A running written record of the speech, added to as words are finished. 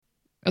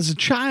As a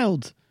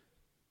child,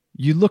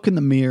 you look in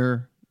the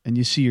mirror and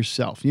you see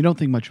yourself. You don't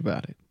think much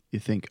about it. You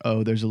think,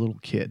 oh, there's a little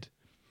kid.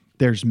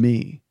 There's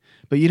me.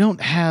 But you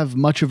don't have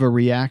much of a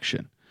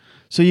reaction.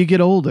 So you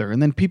get older,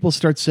 and then people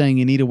start saying,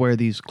 you need to wear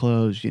these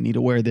clothes. You need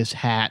to wear this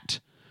hat.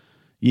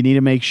 You need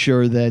to make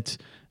sure that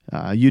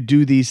you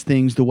do these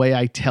things the way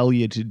I tell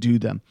you to do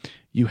them.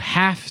 You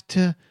have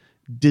to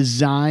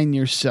design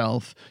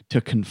yourself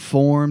to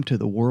conform to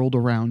the world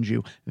around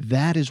you.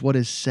 That is what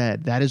is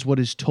said. That is what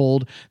is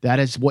told. That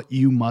is what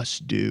you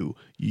must do.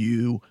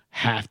 You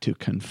have to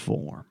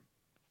conform.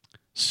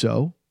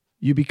 So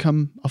you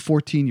become a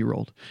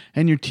 14-year-old,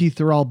 and your teeth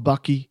are all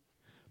bucky.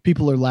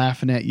 People are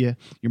laughing at you.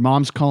 Your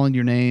mom's calling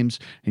your names,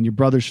 and your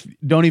brothers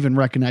don't even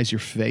recognize your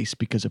face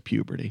because of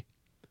puberty.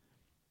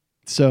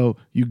 So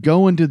you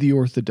go into the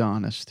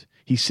orthodontist.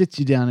 He sits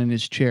you down in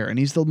his chair, and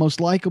he's the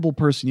most likable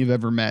person you've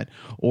ever met,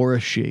 or a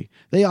she.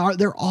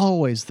 They're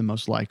always the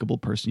most likable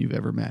person you've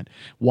ever met.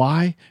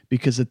 Why?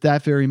 Because at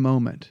that very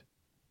moment,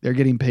 they're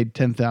getting paid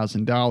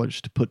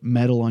 $10,000 to put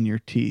metal on your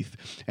teeth.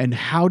 And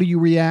how do you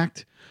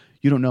react?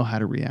 You don't know how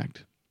to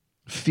react.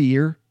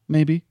 Fear,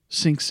 maybe,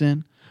 sinks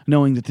in.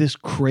 Knowing that this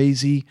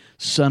crazy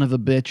son of a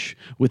bitch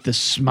with the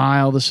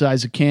smile the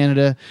size of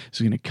Canada is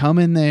going to come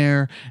in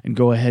there and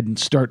go ahead and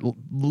start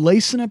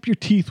lacing up your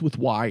teeth with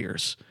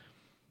wires.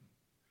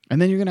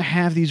 And then you're going to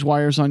have these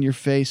wires on your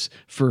face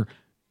for,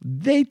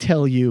 they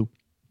tell you,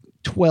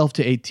 12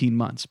 to 18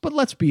 months. But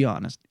let's be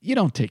honest, you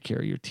don't take care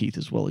of your teeth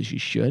as well as you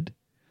should.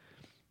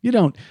 You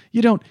don't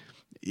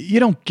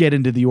get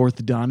into the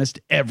orthodontist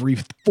every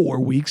 4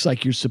 weeks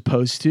like you're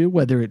supposed to,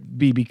 whether it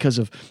be because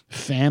of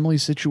family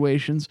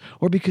situations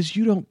or because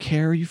you don't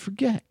care or you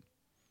forget.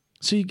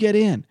 So you get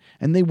in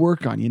and they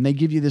work on you and they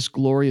give you this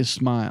glorious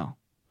smile.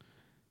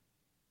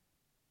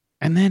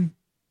 And then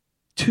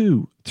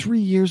 2-3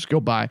 years go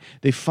by.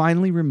 They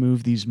finally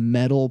remove these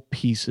metal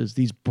pieces,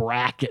 these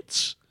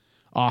brackets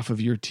off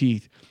of your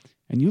teeth.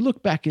 And you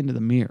look back into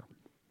the mirror.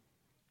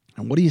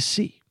 And what do you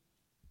see?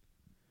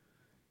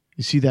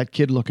 You see that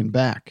kid looking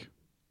back.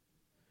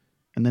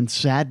 And then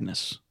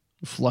sadness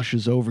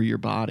flushes over your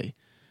body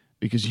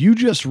because you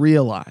just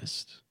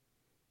realized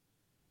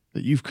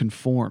that you've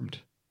conformed.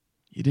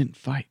 You didn't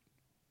fight.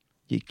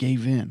 You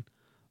gave in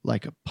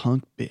like a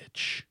punk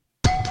bitch.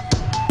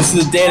 This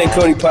is the Dan and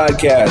Cody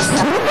podcast.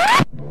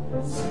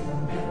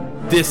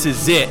 This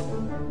is it.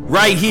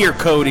 Right here,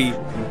 Cody.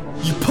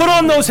 You put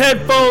on those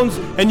headphones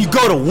and you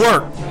go to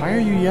work. Why are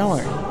you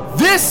yelling?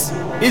 This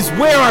is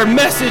where our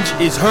message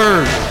is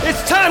heard.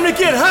 It's time to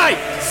get hype.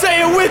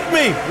 Say it with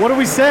me. What are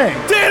we saying?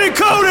 Dan and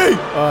Cody.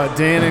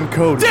 Dan and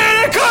Cody.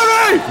 Dan and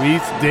Cody.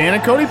 It's Dan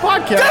and Cody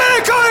podcast. Dan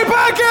and Cody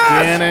podcast.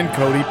 Dan and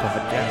Cody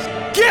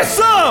podcast. Get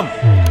some.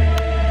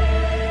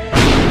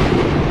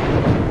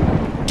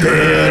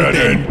 Dan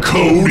and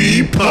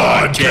Cody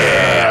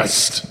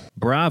podcast.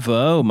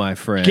 Bravo, my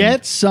friend.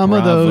 Get some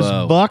of those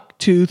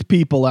buck-toothed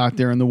people out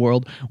there in the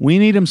world. We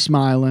need them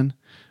smiling.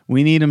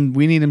 We need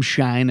them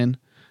shining.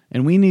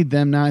 And we need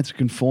them not to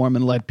conform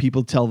and let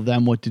people tell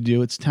them what to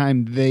do. It's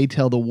time they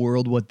tell the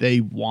world what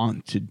they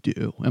want to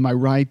do. Am I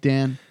right,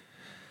 Dan?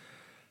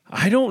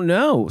 I don't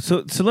know.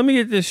 So let me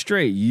get this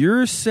straight.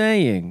 You're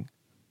saying,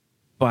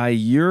 by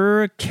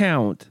your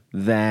account,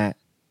 that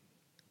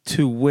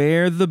to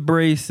wear the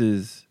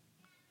braces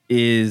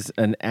is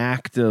an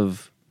act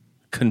of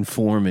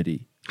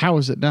conformity. How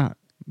is it not?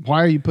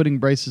 Why are you putting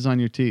braces on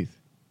your teeth?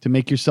 To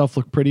make yourself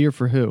look prettier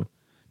for who?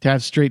 To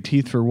have straight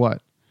teeth for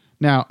what?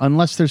 Now,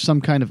 unless there's some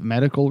kind of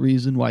medical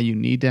reason why you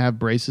need to have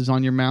braces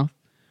on your mouth,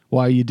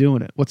 why are you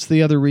doing it? What's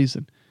the other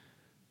reason?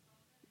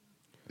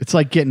 It's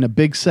like getting a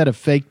big set of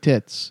fake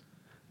tits.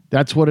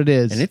 That's what it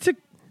is. And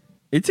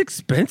it's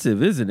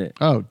expensive, isn't it?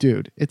 Oh,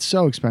 dude, it's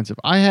so expensive.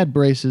 I had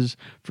braces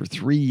for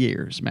 3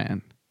 years,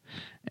 man.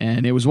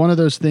 And it was one of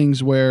those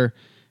things where,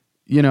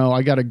 you know,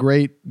 I got a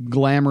great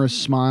glamorous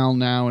smile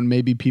now, and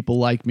maybe people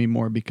like me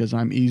more because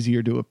I'm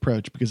easier to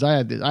approach, because I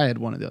had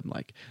one of them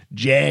like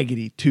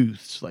jaggedy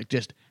tooths, like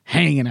just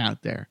hanging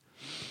out there.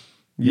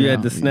 You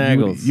had the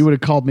snaggles. You would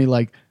have called me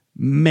like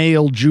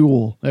Male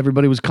Jewel.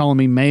 Everybody was calling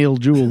me Male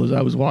Jewel as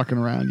I was walking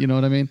around. You know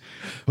what I mean?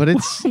 But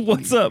it's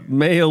what's up,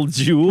 Male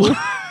Jewel?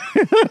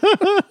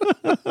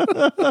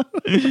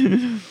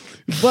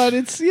 But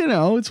it's, you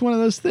know, it's one of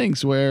those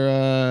things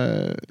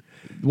where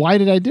why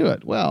did I do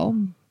it? Well,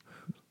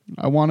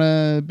 I want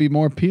to be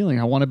more appealing.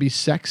 I want to be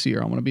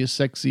sexier. I want to be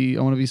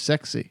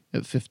sexy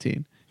at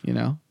 15, you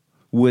know?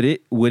 Would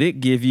it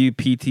give you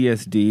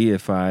PTSD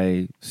if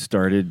I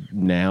started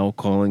now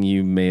calling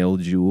you Male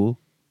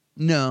Jewel?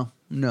 No,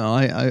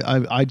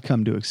 I'd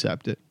come to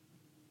accept it.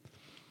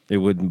 It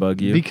wouldn't bug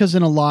you? Because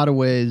in a lot of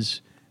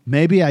ways,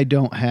 maybe I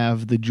don't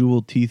have the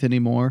jewel teeth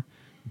anymore,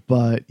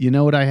 but you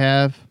know what I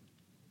have?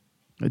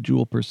 A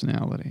jewel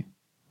personality.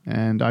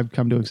 And I've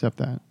come to accept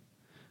that.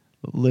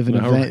 Live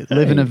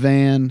in a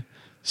van,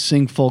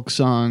 sing folk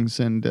songs,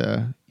 and,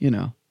 you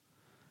know,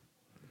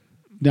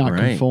 not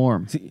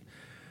conform.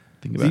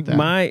 Think about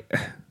that.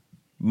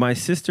 My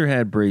sister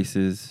had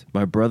braces.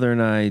 My brother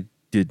and I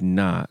did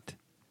not.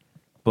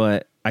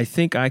 But I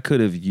think I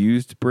could have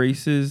used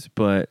braces,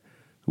 but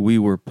we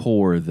were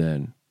poor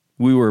then.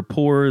 We were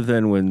poorer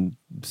than when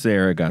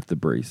Sarah got the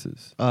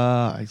braces.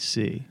 I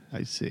see.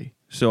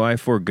 So I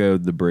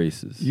forgoed the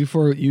braces.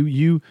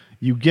 You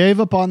gave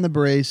up on the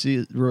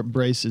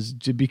braces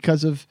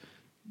because of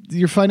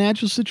your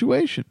financial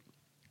situation,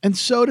 and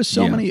so do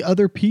so many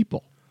other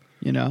people.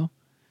 You know,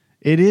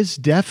 it is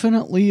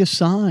definitely a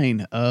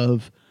sign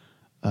of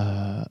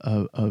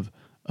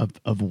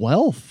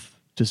wealth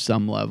to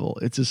some level.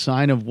 It's a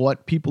sign of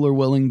what people are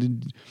willing to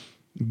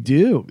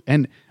do.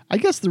 And I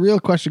guess the real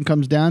question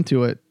comes down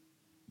to it,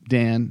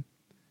 Dan.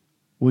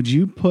 Would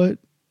you put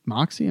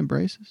Moxie in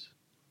braces?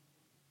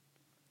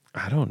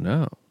 I don't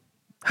know.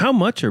 How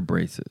much are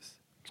braces?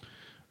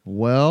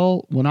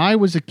 Well, when I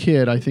was a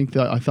kid, I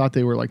thought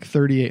they were like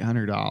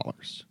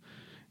 $3,800,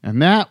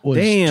 and that was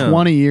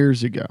 20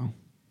 years ago.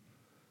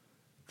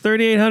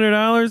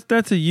 $3,800?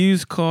 That's a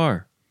used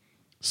car.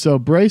 So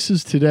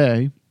braces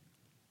today,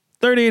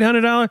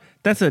 $3,800?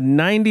 That's a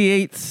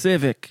 '98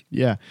 Civic.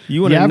 yeah.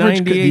 You want a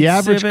 '98 The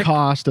average Civic?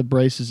 cost of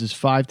braces is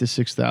 $5,000 to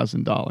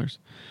 $6,000.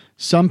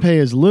 Some pay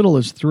as little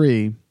as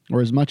 $3,000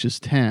 or as much as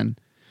 $10,000,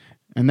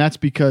 and that's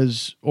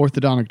because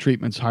orthodontic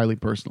treatment's highly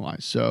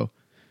personalized. So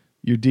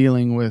you're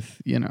dealing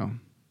with,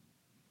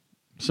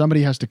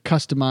 somebody has to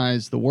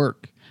customize the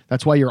work.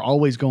 That's why you're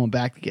always going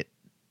back to get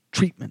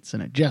treatments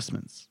and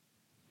adjustments.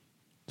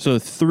 So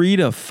 3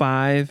 to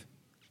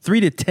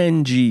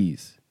 10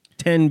 G's.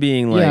 10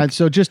 being like Yeah,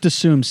 so just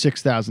assume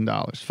 $6,000,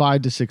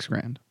 $5,000 to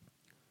 $6,000.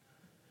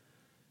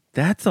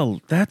 that's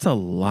a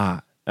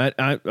lot.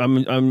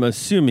 I'm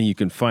assuming you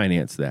can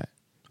finance that.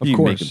 Of You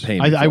can make course, a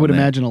payment I on would that.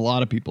 imagine a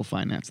lot of people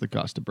finance the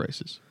cost of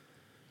braces.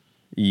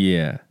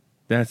 Yeah,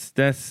 that's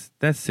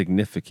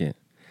significant.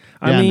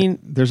 Yeah, I and mean,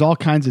 there's all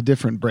kinds of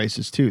different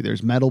braces too.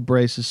 There's metal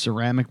braces,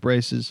 ceramic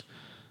braces,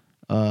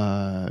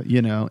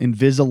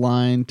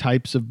 Invisalign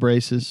types of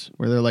braces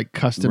where they're like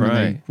custom and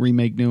Right. they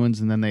remake new ones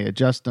and then they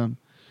adjust them.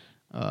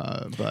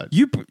 But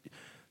you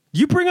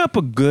bring up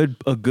a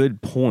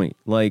good point.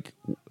 Like,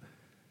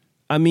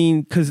 I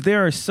mean, because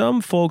there are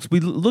some folks,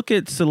 we look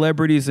at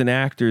celebrities and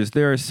actors,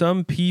 there are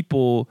some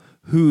people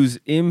whose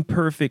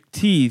imperfect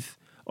teeth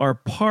are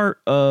part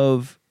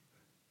of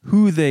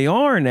who they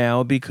are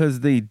now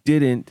because they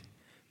didn't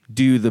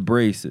do the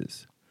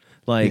braces.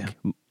 Like,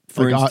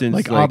 for instance,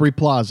 like Aubrey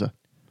Plaza.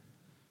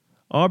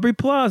 Aubrey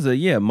Plaza,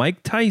 yeah,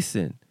 Mike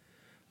Tyson,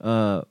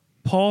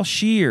 Paul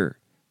Scheer,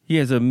 he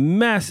has a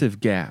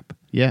massive gap.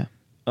 Yeah.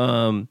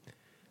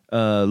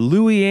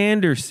 Louis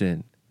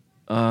Anderson,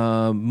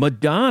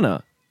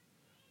 Madonna,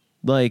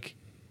 like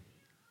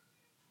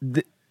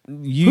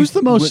Who's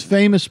the most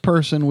famous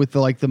person with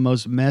the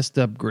most messed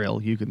up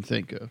grill you can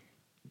think of?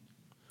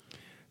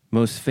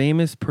 most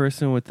famous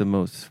person with the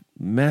most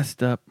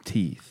messed up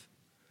teeth?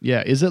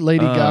 Yeah, is it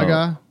Lady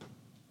Gaga?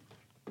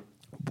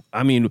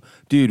 I mean,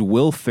 dude,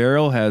 Will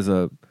Ferrell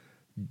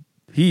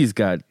he's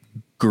got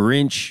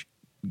Grinch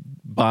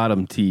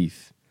bottom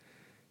teeth.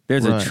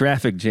 There's Right. a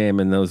traffic jam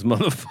in those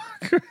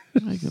motherfuckers.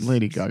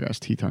 Lady Gaga's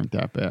teeth aren't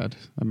that bad.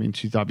 I mean,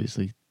 she's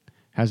obviously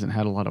hasn't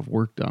had a lot of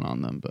work done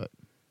on them, but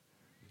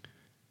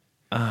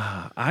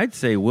I'd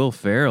say Will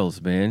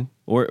Ferrell's, man.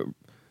 Or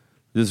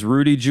does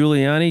Rudy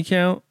Giuliani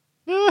count?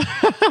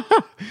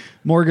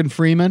 Morgan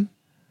Freeman.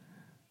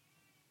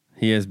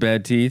 He has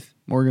bad teeth.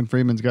 Morgan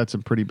Freeman's got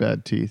some pretty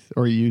bad teeth,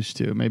 or he used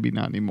to. Maybe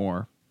not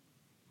anymore.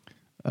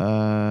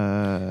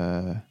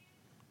 Because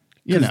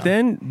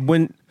then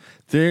when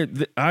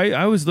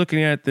I was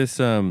looking at this.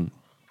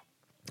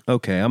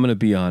 Okay, I'm gonna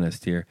be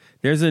honest here.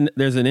 There's an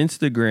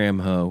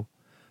Instagram hoe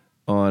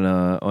on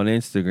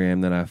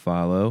Instagram that I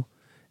follow,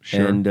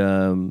 Sure.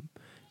 and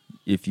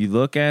if you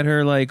look at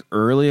her like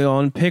early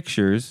on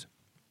pictures,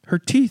 her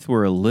teeth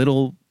were a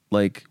little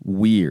like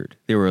weird.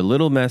 They were a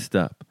little messed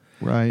up.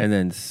 Right. And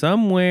then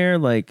somewhere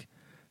like,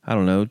 I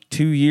don't know,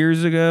 2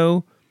 years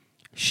ago,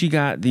 she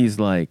got these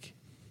like,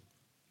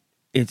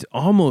 it's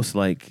almost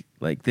like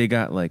they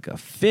got like a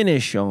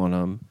finish on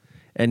them.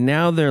 And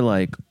now they're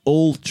like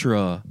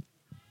ultra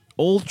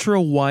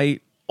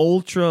white,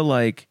 ultra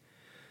like,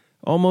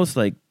 almost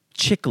like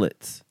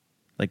chiclets,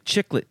 like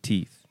chiclet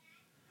teeth.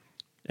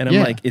 And I'm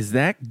Yeah. like, is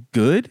that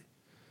good?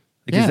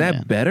 Like, Yeah, is that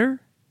man. better?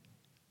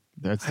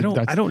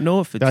 I don't know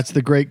if it's That's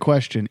the great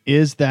question.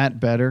 Is that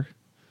better?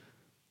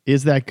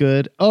 Is that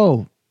good?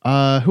 Oh,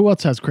 who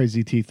else has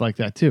crazy teeth like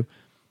that too?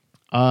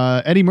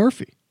 Eddie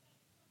Murphy.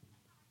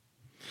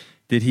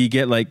 Did he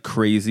get like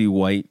crazy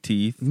white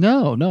teeth?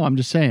 No, I'm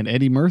just saying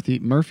Eddie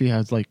Murphy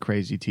has like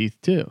crazy teeth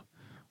too.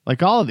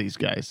 Like all of these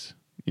guys,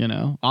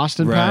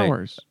 Austin Right.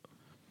 Powers.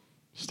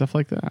 Stuff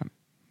like that.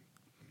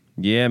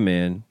 Yeah,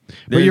 man.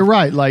 But you're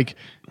right. Like,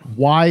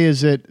 why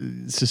is it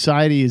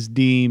society is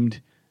deemed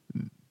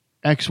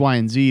X, Y,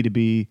 and Z to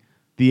be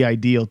the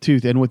ideal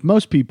tooth? And with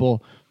most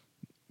people,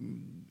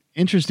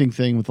 interesting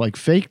thing with like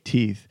fake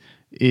teeth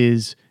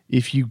is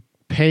if you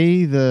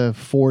pay the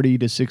 $40,000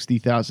 to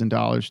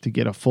 $60,000 to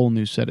get a full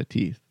new set of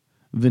teeth,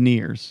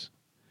 veneers,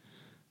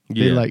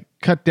 they Yeah. like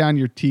cut down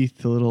your teeth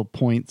to little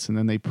points and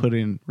then they put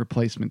in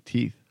replacement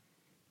teeth.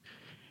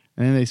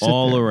 And then they sit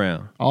all there,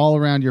 around. all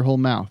around your whole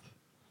mouth.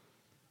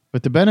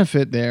 But the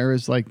benefit there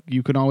is like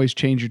you can always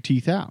change your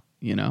teeth out,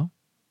 you know?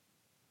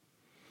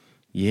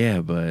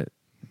 Yeah, but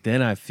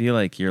then I feel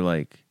like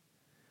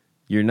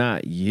you're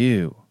not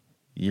you.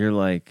 You're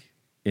like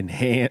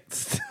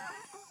enhanced,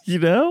 you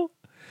know?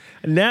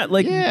 Not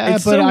like Yeah,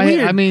 it's but so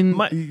weird. I mean,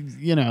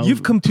 you know,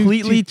 you've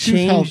completely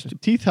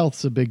changed. Teeth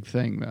health's a big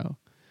thing, though.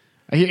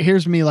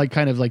 Here's me like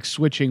kind of like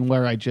switching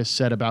where I just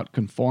said about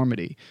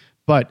conformity,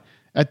 but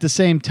at the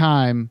same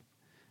time,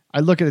 I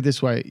look at it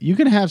this way: you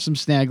can have some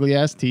snaggly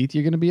ass teeth,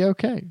 you're going to be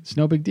okay. It's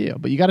no big deal,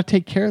 but you got to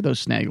take care of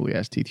those snaggly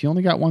ass teeth. You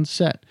only got one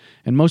set,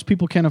 and most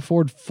people can't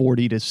afford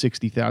 $40,000 to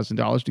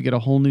 $60,000 to get a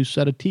whole new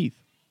set of teeth.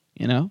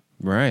 You know,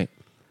 Right.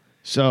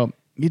 so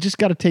you just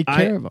got to take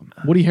care of them.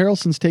 Woody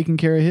Harrelson's taking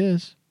care of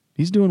his.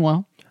 He's doing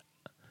well.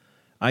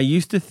 I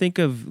used to think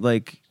of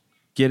like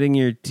getting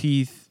your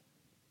teeth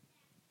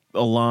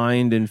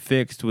aligned and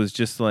fixed was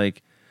just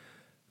like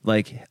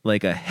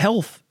a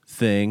health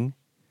thing.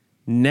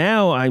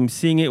 Now I'm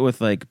seeing it with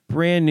like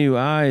brand new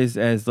eyes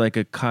as like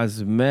a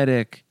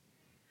cosmetic,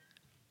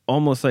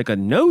 almost like a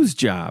nose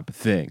job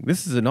thing.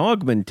 This is an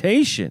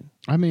augmentation.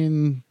 I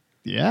mean,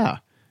 yeah.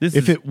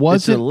 If It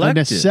wasn't a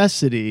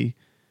necessity,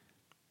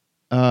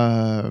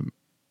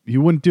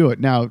 you wouldn't do it.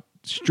 Now,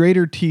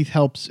 straighter teeth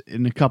helps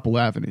in a couple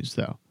avenues,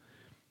 though.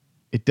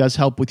 It does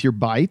help with your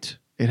bite.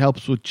 It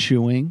helps with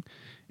chewing.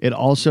 It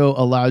also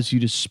allows you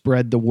to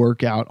spread the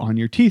work out on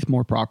your teeth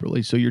more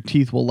properly, so your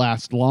teeth will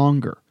last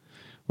longer.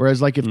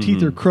 Whereas, like, if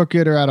teeth are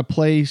crooked or out of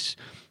place,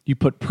 you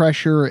put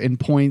pressure in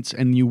points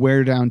and you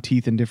wear down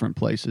teeth in different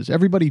places.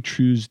 Everybody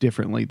chews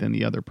differently than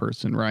the other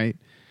person, right?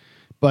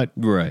 But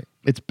Right.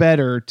 it's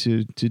better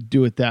to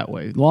do it that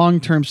way.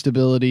 Long-term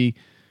stability,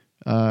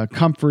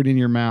 comfort in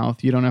your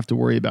mouth. You don't have to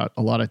worry about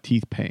a lot of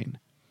teeth pain.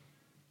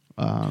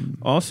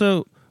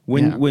 Also,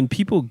 Yeah. when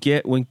people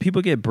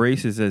get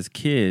braces as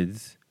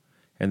kids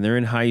and they're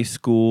in high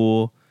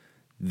school,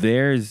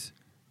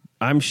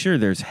 I'm sure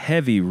there's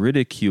heavy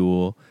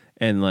ridicule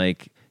and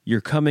like you're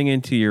coming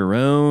into your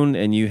own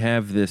and you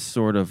have this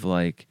sort of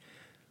like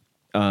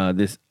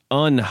this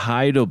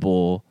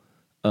unhideable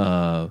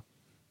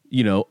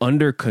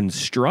under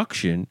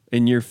construction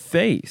in your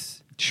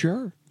face,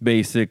 Sure.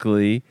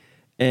 basically.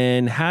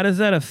 And how does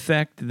that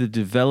affect the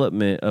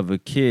development of a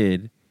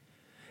kid?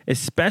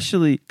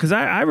 Especially because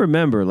I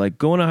remember like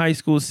going to high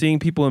school, seeing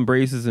people in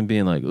braces and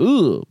being like,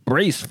 ooh,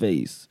 brace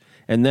face.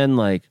 And then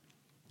like,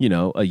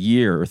 a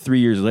year or 3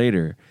 years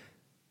later,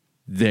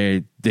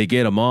 they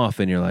get them off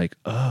and you're like,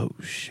 oh,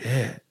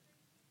 shit.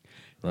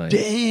 Like,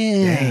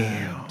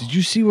 Damn. Did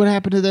you see what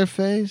happened to their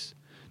face?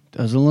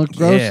 Doesn't look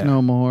gross Yeah.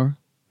 no more.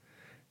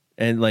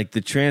 And like the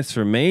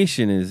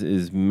transformation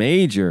is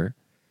major.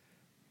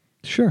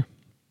 Sure.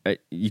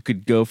 You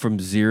could go from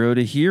zero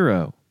to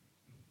hero.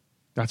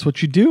 That's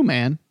what you do,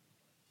 man.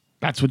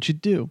 That's what you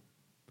do.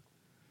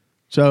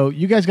 So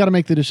you guys got to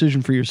make the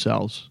decision for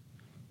yourselves.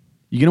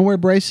 You going to wear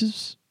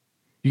braces?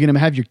 You going to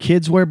have your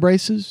kids wear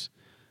braces?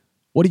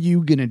 What are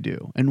you going to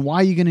do? And why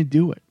are you going to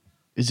do it?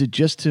 Is it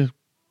just to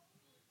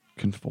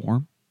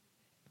conform?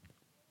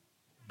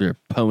 They're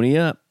pony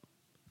up.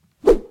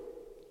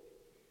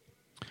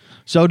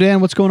 So,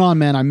 Dan, what's going on,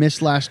 man? I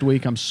missed last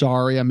week. I'm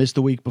sorry. I missed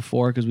the week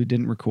before because we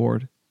didn't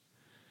record.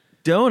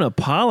 Don't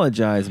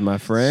apologize, my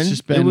friend. It's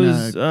just been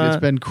it's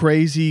been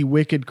crazy,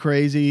 wicked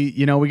crazy.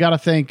 We got to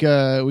thank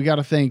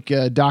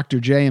Dr.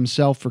 J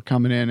himself for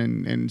coming in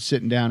and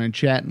sitting down and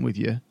chatting with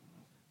you.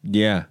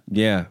 Yeah.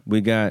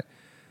 We got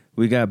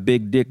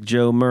Big Dick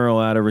Joe Merle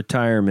out of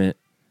retirement,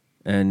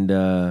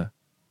 and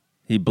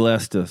he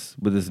blessed us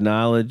with his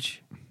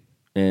knowledge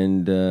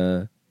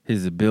and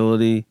his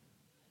ability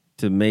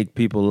to make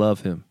people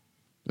love him.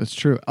 That's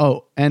true.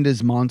 Oh, and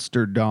his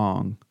monster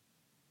dong.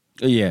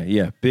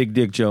 Yeah. Big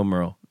Dick Joe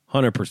Merle,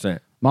 100%.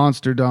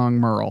 Monster dong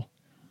Merle.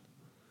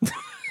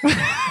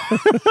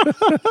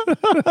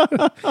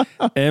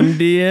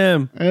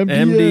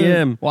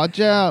 MDM. Watch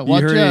out. You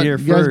Watch heard it out. here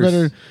You guys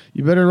first.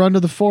 better run to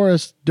the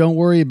forest. Don't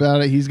worry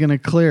about it. He's going to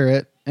clear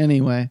it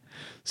anyway.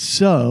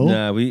 So,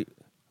 Nah, we've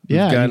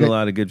Yeah, gotten you a got-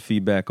 lot of good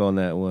feedback on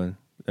that one.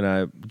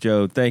 And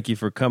Joe, thank you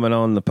for coming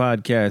on the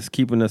podcast,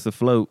 keeping us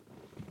afloat.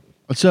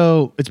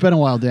 so it's been a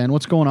while, Dan.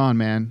 What's going on,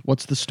 man?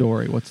 What's the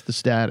story? What's the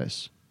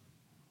status?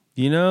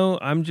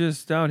 I'm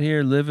just out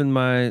here living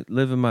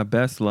my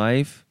best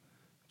life,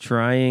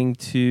 trying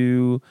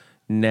to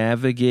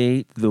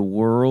navigate the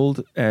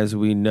world as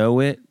we know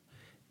it,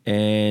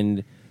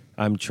 and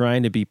I'm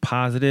trying to be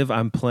positive.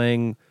 I'm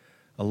playing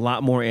a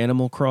lot more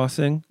Animal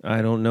Crossing.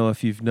 I don't know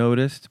if you've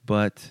noticed,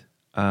 but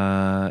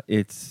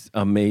it's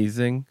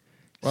amazing.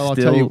 Well, I'll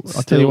Still-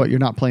 tell you what. You're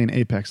not playing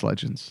Apex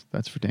Legends.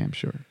 That's for damn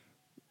sure.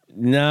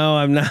 No,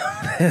 I'm not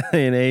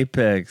playing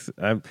Apex.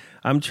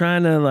 I'm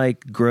trying to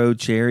like grow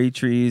cherry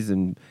trees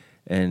and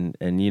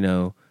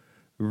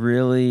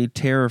really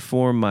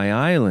terraform my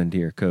island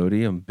here,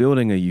 Cody. I'm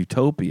building a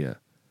utopia.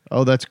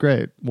 Oh, that's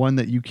great. One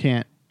that you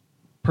can't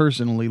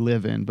personally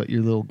live in, but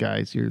your little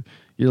guys, your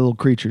little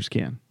creatures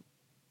can.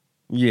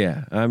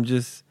 Yeah, I'm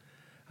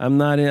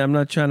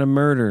not trying to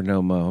murder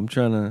no more. I'm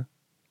trying to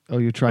Oh,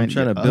 you're trying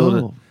to build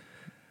it.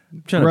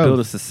 I'm trying to build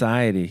a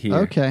society here.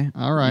 Okay.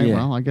 All right. Yeah.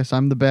 Well, I guess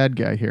I'm the bad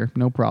guy here.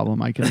 No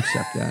problem. I can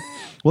accept that.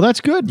 Well,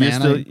 that's good,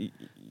 man.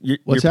 You're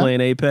What's that?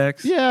 playing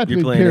Apex? Yeah,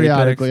 You're playing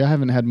periodically. Apex? I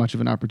haven't had much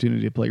of an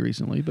opportunity to play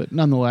recently, but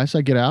nonetheless,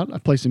 I get out. I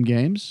play some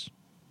games.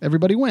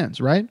 Everybody wins,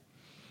 right?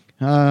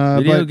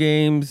 Video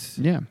games,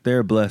 Yeah. they're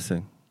a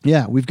blessing.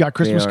 Yeah, we've got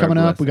Christmas They are coming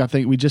a up.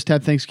 We just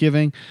had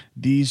Thanksgiving.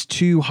 These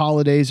two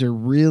holidays are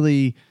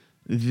really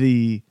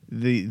the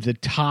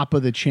top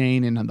of the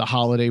chain in the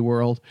holiday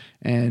world,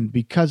 and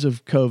because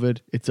of COVID,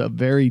 it's a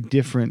very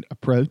different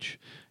approach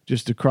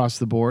just across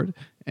the board.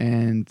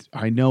 And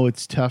I know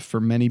it's tough for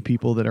many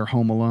people that are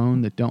home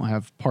alone, that don't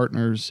have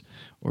partners,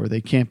 or they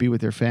can't be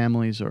with their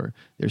families, or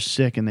they're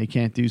sick and they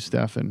can't do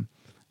stuff. And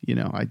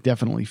I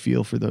definitely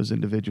feel for those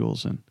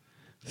individuals. And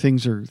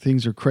things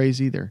are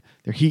crazy. They're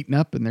heating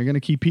up, and they're going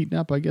to keep heating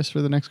up, I guess,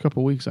 for the next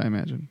couple of weeks, I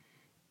imagine.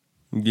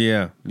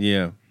 Yeah.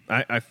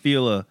 I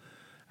feel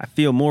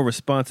more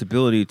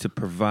responsibility to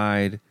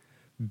provide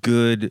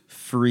good,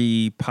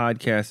 free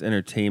podcast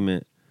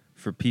entertainment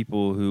for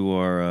people who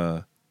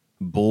are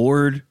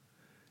bored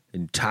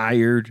and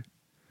tired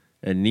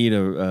and need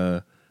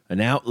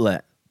an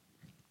outlet.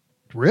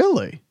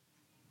 Really?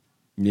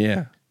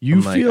 Yeah.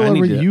 You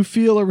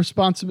feel a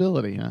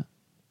responsibility, huh?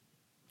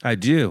 I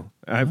do.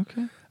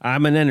 Okay.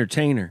 I'm an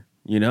entertainer,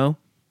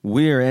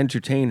 We are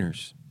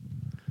entertainers.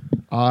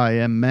 I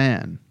am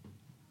man.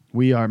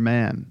 We are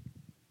man.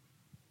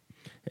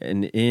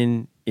 And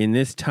in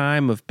this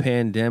time of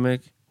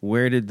pandemic,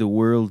 where did the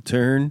world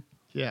turn?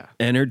 Yeah.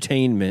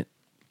 Entertainment.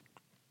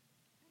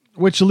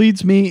 Which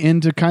leads me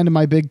into kind of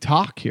my big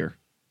talk here,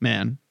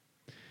 man.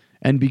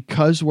 And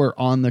because we're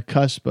on the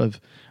cusp of,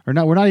 or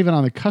no, we're not even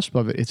on the cusp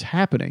of it, it's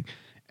happening.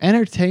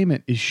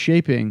 Entertainment is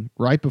shaping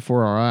right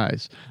before our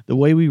eyes. The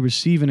way we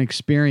receive and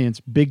experience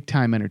big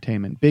time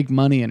entertainment, big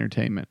money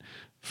entertainment.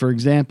 For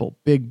example,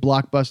 big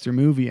blockbuster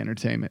movie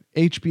entertainment.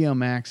 HBO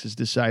Max has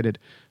decided,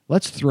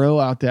 let's throw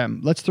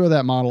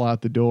that model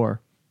out the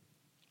door.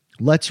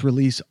 Let's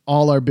release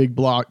all our big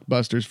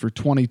blockbusters for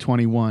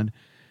 2021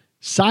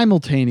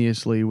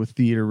 simultaneously with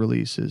theater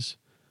releases.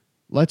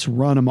 Let's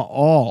run them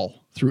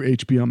all through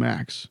HBO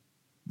Max.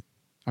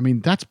 I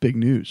mean, that's big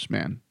news,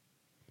 man.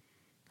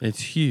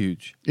 It's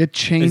huge. It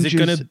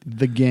changes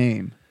the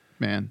game,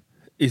 man.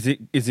 Is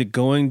it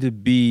going to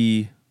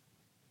be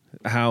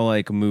how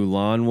like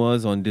Mulan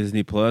was on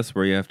Disney Plus,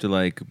 where you have to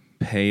like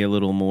pay a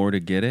little more to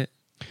get it?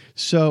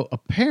 So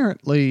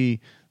apparently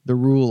the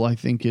rule, I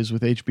think, is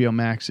with HBO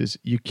Max is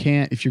you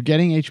can't, if you're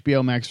getting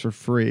HBO Max for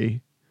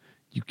free,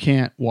 you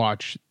can't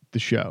watch the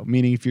show.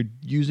 Meaning if you're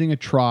using a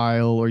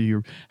trial or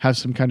you have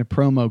some kind of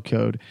promo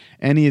code,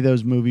 any of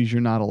those movies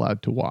you're not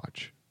allowed to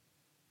watch.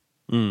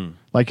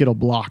 Like it'll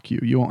block you.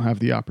 You won't have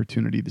the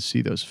opportunity to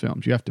see those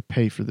films. You have to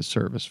pay for the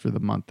service for the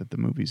month that the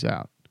movie's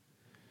out.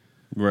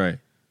 Right.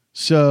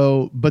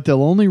 So, but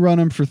they'll only run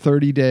them for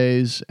 30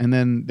 days and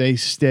then they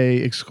stay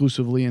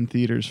exclusively in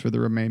theaters for the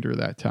remainder of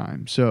that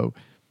time. So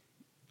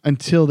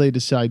until they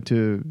decide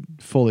to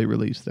fully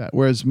release that.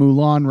 Whereas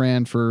Mulan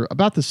ran for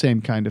about the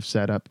same kind of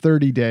setup,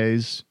 30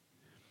 days,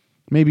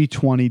 maybe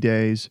 20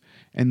 days.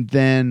 And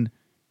then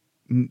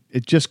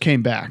it just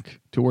came back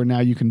to where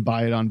now you can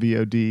buy it on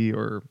VOD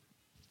or,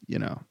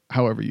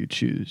 however you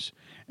choose.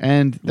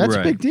 And that's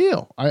a big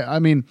deal. I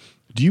mean,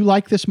 do you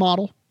like this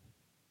model?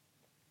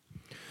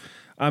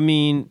 I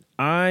mean,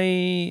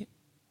 I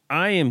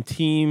am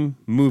team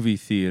movie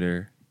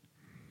theater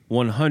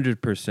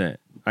 100%.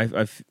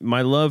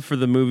 My love for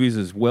the movies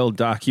is well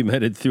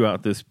documented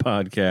throughout this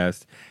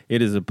podcast.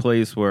 It is a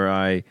place where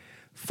I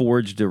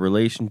forged a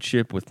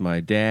relationship with my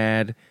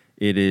dad.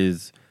 It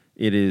is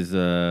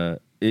my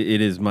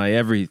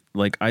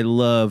I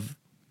love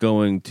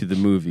going to the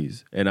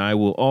movies, and I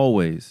will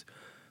always.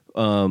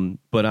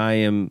 But I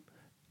am,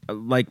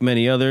 like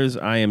many others,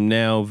 I am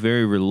now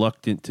very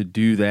reluctant to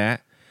do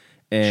that.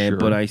 And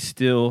but I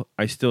still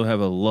have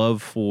a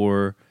love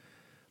for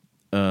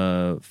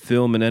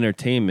film and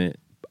entertainment.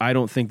 I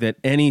don't think that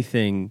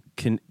anything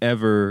can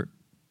ever,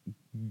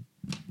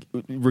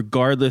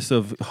 regardless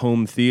of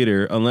home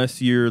theater,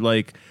 unless you're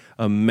like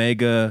a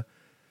mega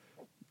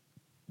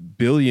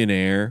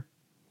billionaire,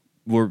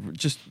 or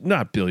just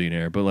not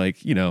billionaire, but like,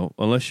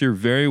 unless you're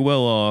very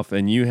well off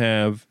and you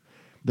have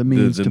the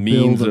means to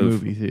build a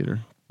movie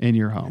theater in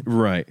your home.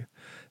 Right.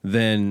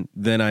 Then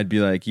I'd be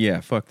like, yeah,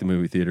 fuck the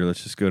movie theater.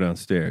 Let's just go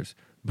downstairs.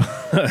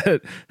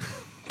 But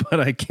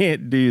I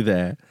can't do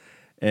that.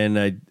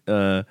 And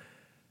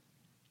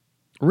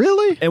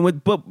really? And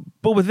with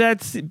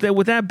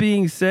that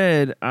being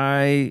said,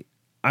 I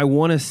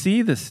want to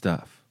see the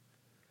stuff.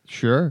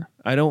 Sure.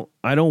 I don't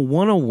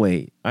want to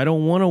wait. I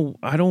don't want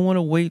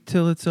to wait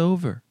till it's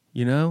over,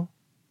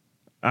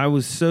 I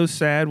was so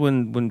sad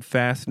when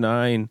Fast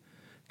 9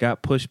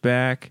 got pushed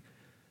back.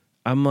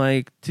 I'm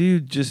like,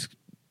 dude, just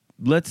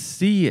let's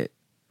see it.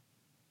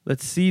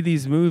 Let's see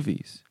these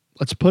movies.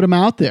 Let's put them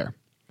out there.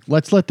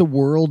 Let's let the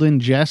world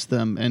ingest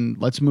them and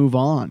let's move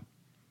on.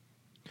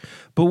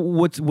 But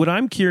what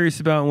I'm curious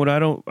about, and what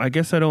I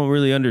guess I don't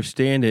really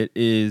understand it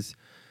is,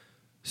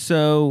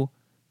 so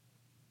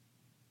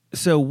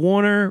So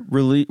Warner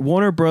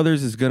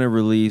Brothers is going to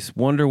release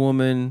Wonder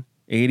Woman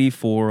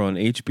 84 on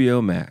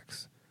HBO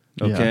Max.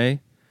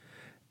 Okay?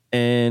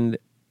 And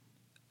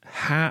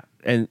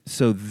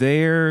so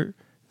they're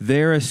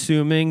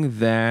assuming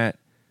that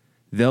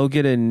they'll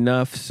get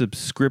enough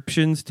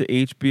subscriptions to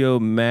HBO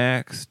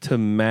Max to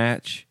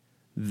match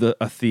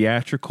a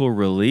theatrical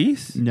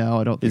release? No,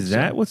 I don't think so. Is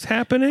that what's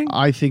happening?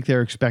 I think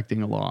they're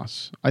expecting a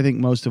loss. I think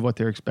most of what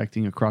they're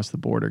expecting across the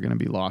board are going to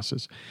be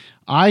losses.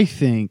 I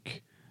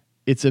think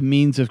it's a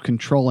means of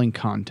controlling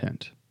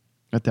content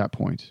at that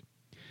point.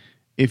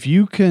 If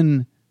you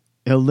can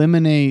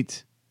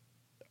eliminate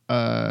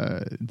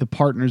the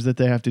partners that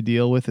they have to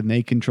deal with and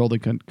they control the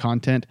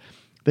content,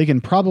 they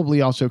can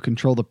probably also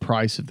control the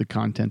price of the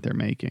content they're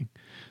making.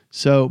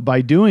 So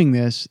by doing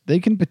this, they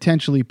can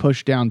potentially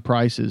push down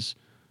prices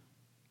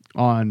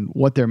on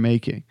what they're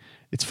making.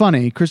 It's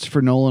funny,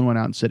 Christopher Nolan went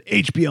out and said,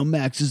 HBO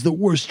Max is the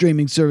worst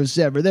streaming service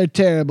ever. They're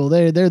terrible.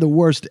 They're the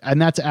worst.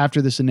 And that's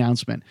after this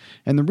announcement.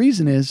 And the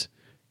reason is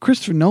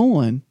Christopher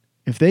Nolan,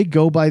 if they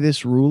go by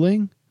this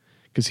ruling,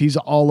 because he's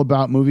all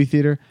about movie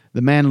theater,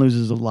 the man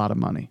loses a lot of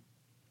money.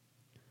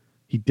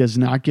 He does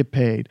not get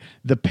paid.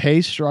 The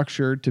pay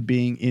structure to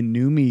being in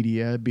new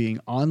media, being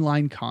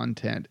online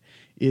content,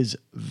 is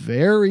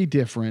very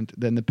different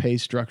than the pay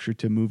structure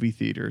to movie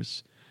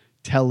theaters,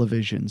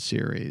 television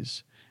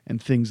series,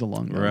 and things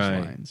along those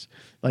lines.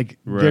 Like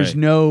there's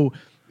no,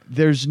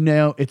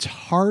 it's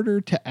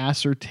harder to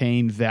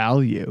ascertain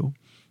value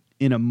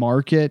in a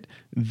market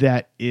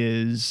that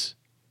is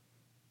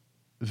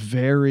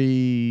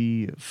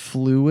very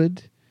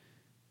fluid,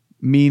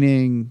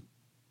 meaning,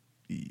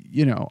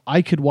 you know,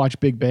 I could watch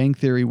Big Bang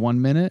Theory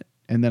 1 minute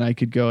and then I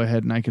could go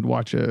ahead and I could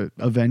watch a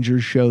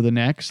Avengers show the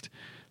next.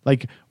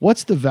 Like,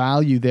 what's the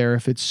value there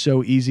if it's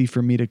so easy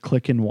for me to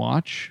click and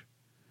watch?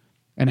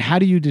 And how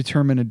do you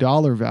determine a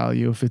dollar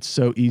value if it's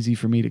so easy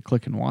for me to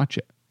click and watch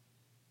it?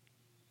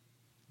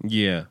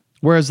 Yeah.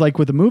 Whereas like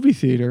with a movie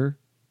theater,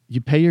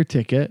 you pay your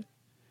ticket,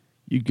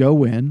 you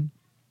go in,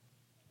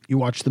 you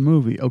watch the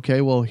movie.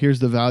 Okay, well, here's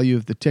the value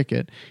of the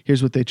ticket.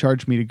 Here's what they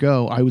charged me to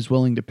go. I was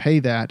willing to pay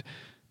that.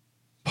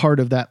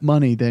 Part of that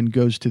money then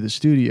goes to the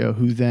studio,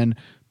 who then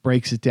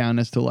breaks it down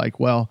as to like,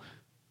 well,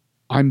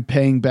 I'm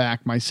paying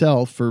back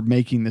myself for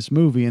making this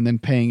movie and then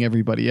paying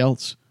everybody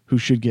else who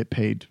should get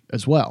paid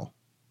as well.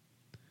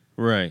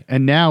 Right.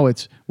 And now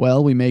it's,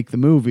 well, we make the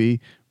movie,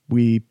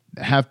 we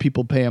have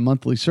people pay a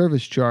monthly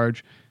service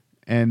charge,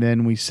 and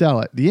then we sell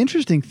it. The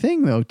interesting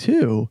thing, though,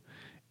 too,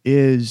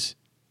 is,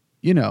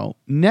 you know,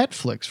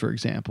 Netflix, for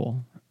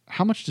example.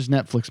 How much does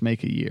Netflix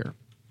make a year?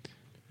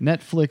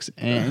 Netflix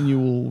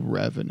annual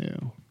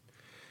revenue.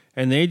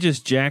 And they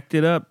just jacked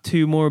it up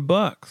 $2 more.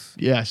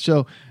 Yeah,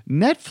 so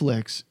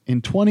Netflix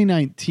in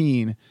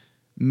 2019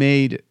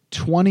 made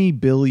 $20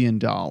 billion.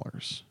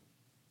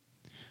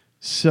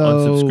 So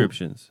on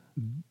subscriptions.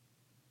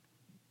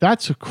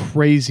 That's a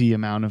crazy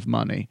amount of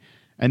money.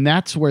 And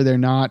that's where they're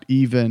not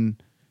even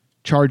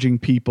charging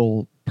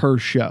people per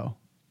show,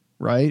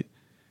 right?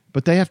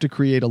 But they have to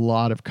create a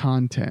lot of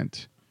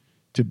content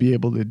to be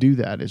able to do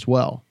that as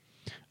well.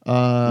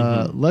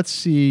 Let's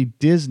see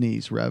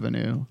Disney's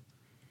revenue.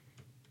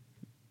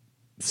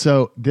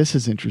 So this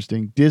is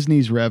interesting.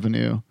 Disney's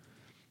revenue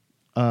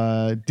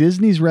in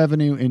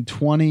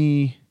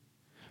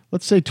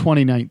let's say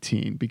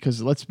 2019,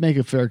 because let's make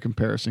a fair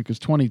comparison, because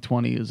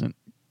 2020 isn't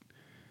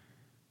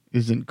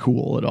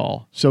cool at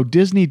all. So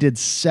Disney did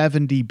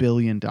 $70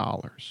 billion.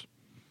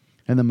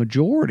 And the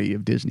majority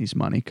of Disney's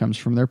money comes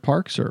from their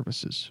park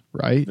services,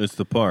 right? It's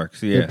the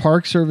parks, yeah. Their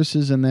park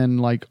services, and then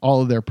like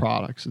all of their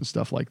products and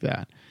stuff like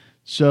that.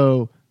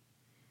 So,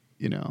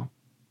 you know,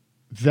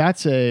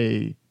 that's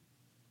a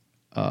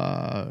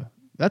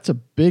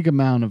big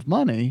amount of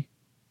money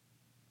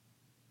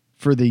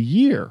for the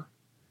year.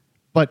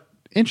 But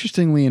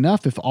interestingly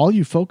enough, if all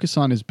you focus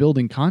on is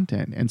building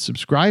content and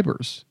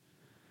subscribers,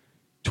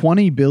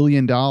 $20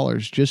 billion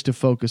just to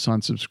focus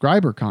on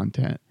subscriber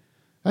content,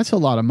 that's a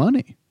lot of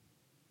money.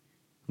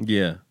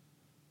 Yeah.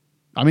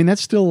 I mean,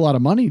 that's still a lot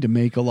of money to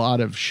make a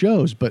lot of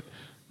shows, but,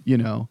 you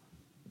know,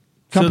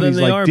 companies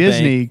so like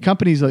Disney,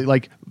 companies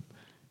like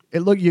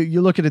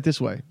you look at it this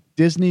way.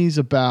 Disney's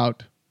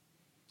about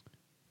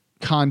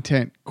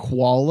content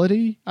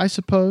quality, I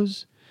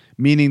suppose,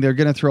 meaning they're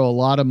going to throw a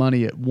lot of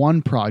money at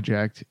one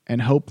project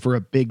and hope for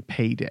a big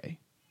payday.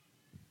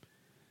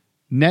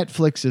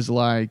 Netflix is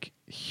like,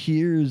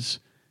 here's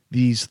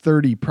these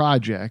 30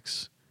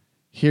 projects.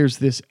 Here's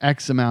this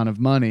X amount of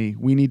money.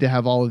 We need to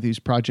have all of these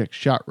projects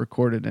shot,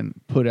 recorded, and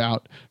put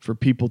out for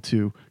people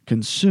to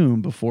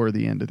consume before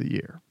the end of the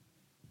year.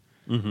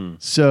 Mm-hmm.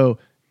 So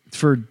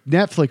for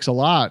Netflix, a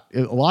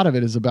lot of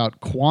it is about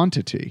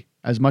quantity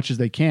as much as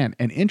they can.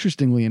 And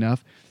interestingly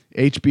enough,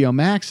 HBO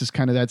Max is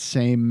kind of that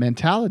same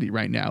mentality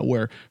right now,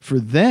 where for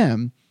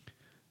them,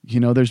 you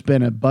know, there's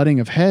been a butting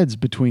of heads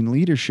between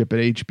leadership at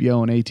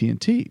HBO and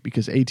AT&T,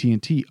 because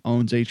AT&T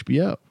owns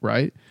HBO,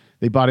 right?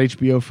 They bought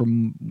HBO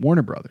from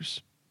Warner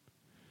Brothers,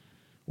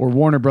 or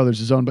Warner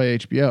Brothers is owned by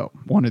HBO,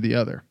 one or the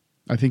other.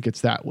 I think it's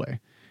that way.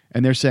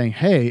 and they're saying,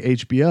 hey,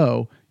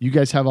 HBO, you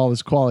guys have all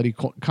this quality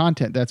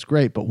content. That's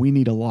great, but we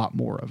need a lot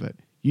more of it.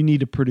 You need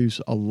to produce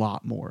a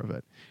lot more of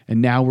it.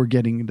 And now we're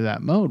getting into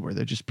that mode where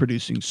they're just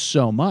producing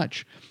so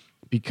much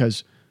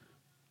because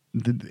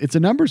it's a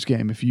numbers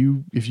game. If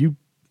you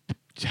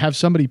have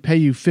somebody pay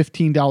you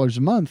 $15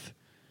 a month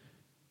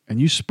and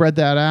you spread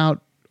that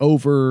out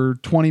over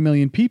 20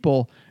 million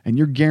people and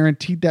you're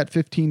guaranteed that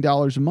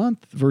 $15 a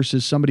month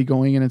versus somebody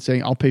going in and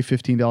saying, I'll pay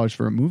 $15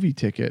 for a movie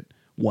ticket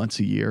once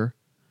a year.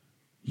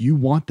 You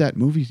want that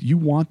movie. You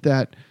want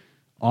that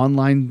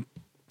online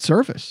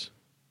service.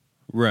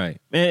 Right.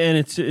 And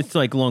it's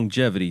like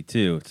longevity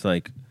too. It's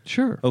like,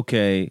 sure.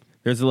 Okay,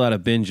 there's a lot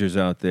of bingers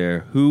out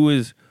there.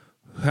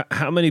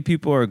 How many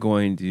people are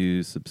going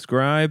to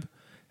subscribe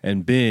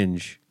and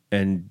binge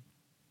and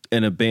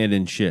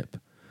abandon ship?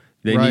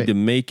 They Right. need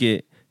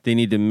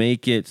to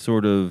make it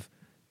sort of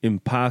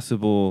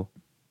impossible.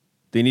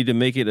 They need to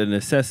make it a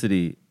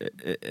necessity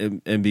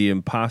and be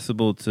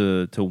impossible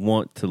to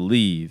want to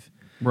leave.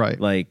 Right.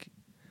 Like,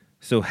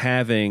 so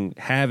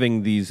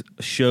having these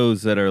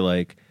shows that are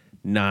like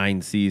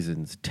 9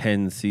 seasons,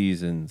 10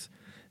 seasons,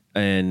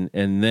 and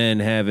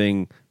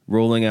then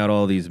rolling out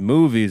all these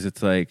movies,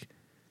 it's like,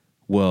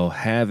 well,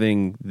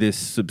 having this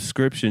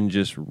subscription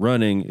just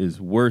running is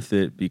worth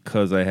it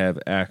because I have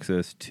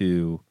access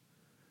to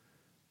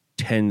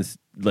 10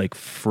 like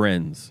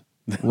Friends,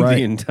 Right.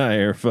 the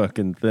entire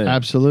fucking thing.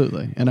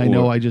 Absolutely. And I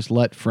know Or- I just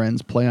let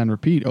Friends play on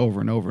repeat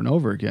over and over and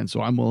over again.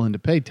 So I'm willing to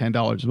pay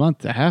 $10 a month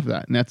to have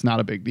that. And that's not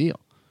a big deal.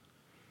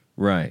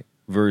 Right.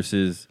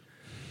 Versus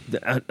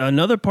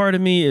another part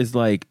of me is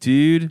like,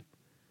 dude,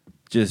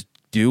 just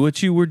do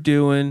what you were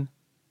doing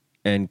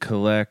and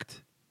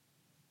collect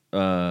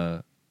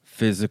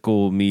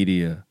physical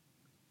media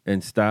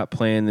and stop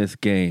playing this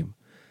game.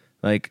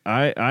 Like,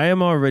 I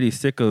am already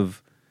sick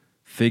of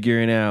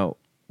figuring out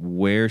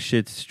where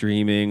shit's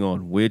streaming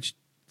on which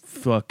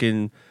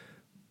fucking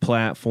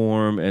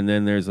platform, and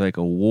then there's like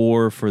a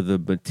war for the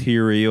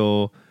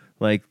material.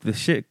 Like the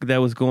shit that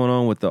was going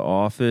on with The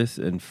Office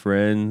and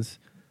Friends.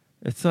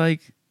 It's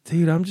like,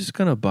 dude, I'm just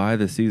gonna buy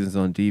the seasons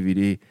on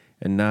DVD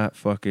and not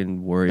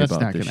fucking worry That's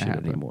about not this going to shit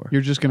happen. anymore. You're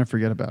just going to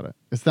forget about it.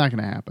 It's not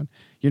going to happen.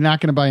 You're not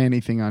going to buy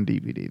anything on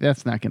DVD.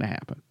 That's not going to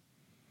happen.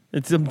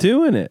 I'm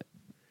doing it.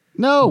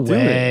 No Do it.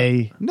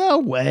 way. No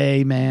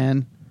way,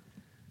 man.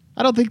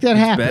 I don't think that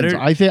happens. better-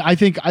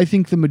 I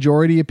think the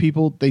majority of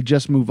people, they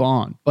just move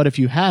on. But if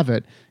you have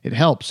it, it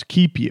helps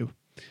keep you.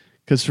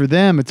 Because for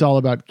them, it's all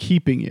about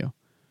keeping you.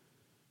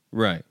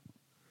 Right.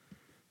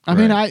 I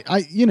mean,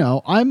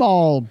 I'm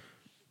all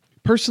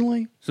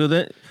personally. So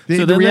that The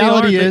so then they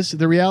reality are-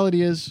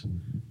 is,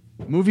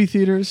 movie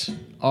theaters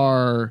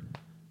are,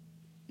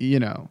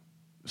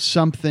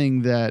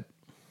 something that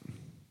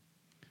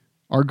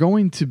are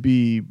going to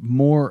be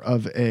more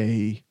of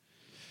a,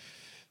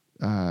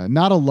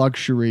 not a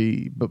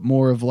luxury, but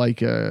more of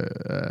like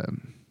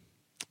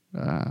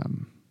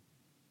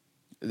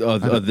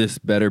of this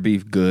better be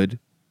good.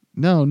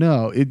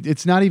 No,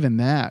 it's not even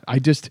that. I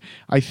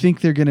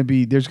think there's going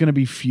to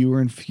be fewer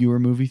and fewer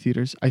movie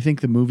theaters. I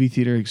think the movie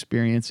theater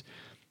experience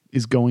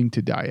is going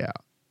to die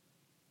out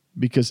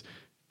because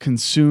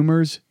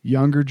consumers,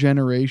 younger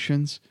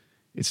generations,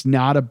 it's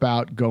not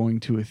about going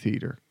to a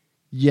theater.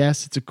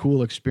 Yes, it's a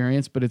cool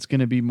experience, but it's going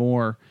to be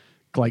more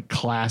like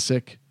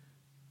classic.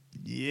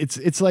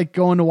 It's like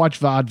going to watch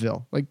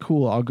vaudeville. Like,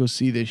 cool, I'll go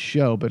see this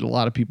show, but a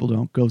lot of people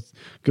don't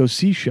go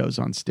see shows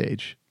on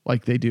stage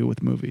like they do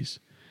with movies.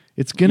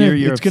 It's gonna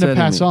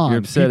pass me. on. You're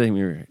upsetting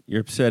me.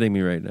 You're upsetting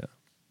me right now.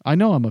 I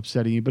know I'm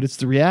upsetting you, but it's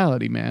the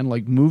reality, man.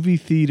 Like movie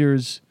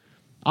theaters,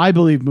 I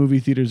believe movie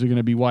theaters are going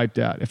to be wiped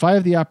out. If I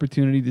have the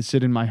opportunity to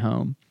sit in my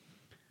home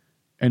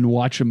and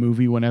watch a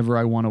movie whenever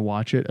I want to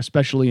watch it,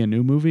 especially a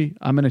new movie,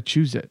 I'm going to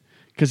choose it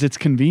because it's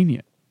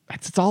convenient.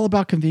 It's all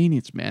about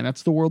convenience, man.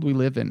 That's the world we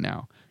live in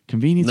now.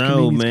 Convenience,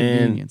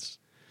 convenience.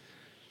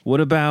 What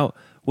about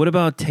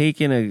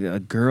taking a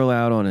girl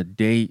out on a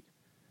date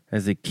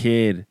as a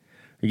kid?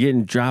 You're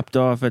getting dropped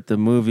off at the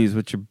movies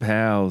with your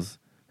pals,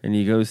 and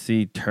you go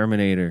see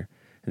Terminator,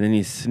 and then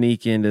you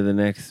sneak into the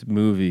next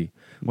movie.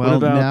 Well, what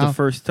about now- the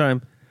first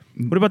time?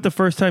 What about the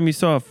first time you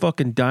saw a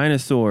fucking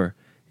dinosaur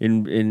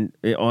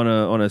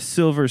on a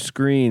silver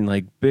screen,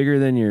 like bigger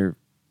than your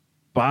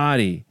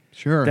body?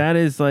 Sure.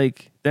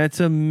 That's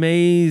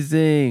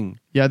amazing.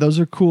 Yeah, those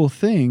are cool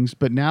things,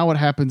 but now what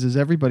happens is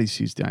everybody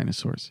sees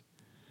dinosaurs.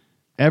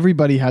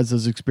 Everybody has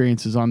those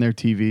experiences on their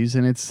TVs,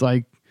 and it's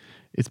like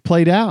it's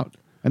played out.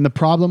 And the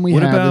problem we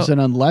What have about- is that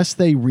unless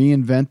they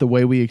reinvent the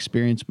way we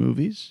experience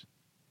movies,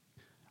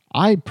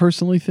 I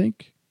personally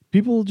think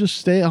people will just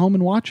stay at home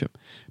and watch them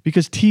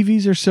because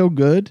TVs are so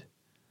good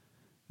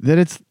that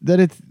it's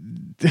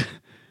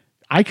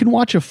I can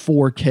watch a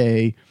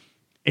 4K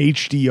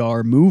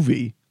HDR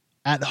movie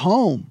at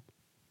home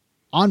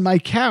on my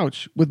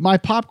couch with my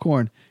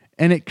popcorn,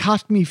 and it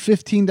cost me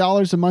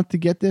 $15 a month to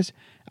get this.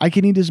 I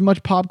can eat as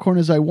much popcorn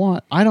as I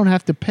want. I don't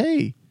have to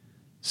pay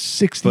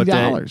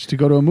 $60 to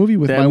go to a movie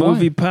with my That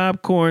movie wife.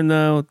 popcorn,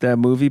 though. That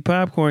movie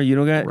popcorn. You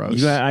don't got Gross.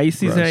 you got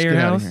ices Gross. at your Get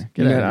outta house. here.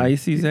 Get You outta got here.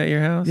 ices at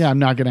your house. Yeah, I'm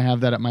not going to have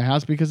that at my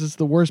house because it's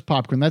the worst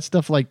popcorn. That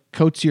stuff like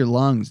coats your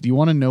lungs. Do you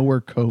want to know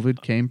where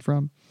COVID came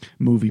from?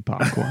 Movie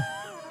popcorn.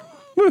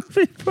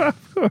 Movie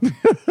popcorn.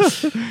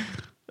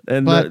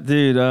 And But-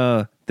 dude,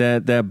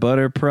 that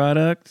butter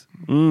product.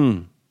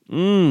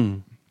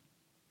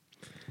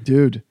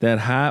 Dude, That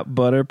hot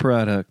butter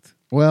product.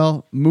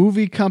 well,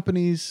 movie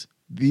companies,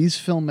 these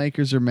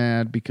filmmakers are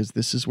mad because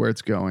this is where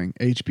it's going.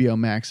 HBO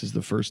Max is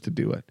the first to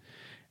do it.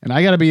 And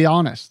I got to be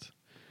honest.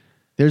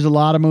 There's a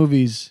lot of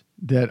movies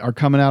that are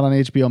coming out on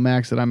HBO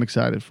Max that I'm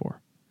excited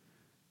for.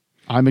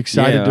 I'm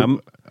excited. Yeah,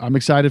 I'm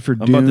excited for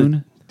I'm about to-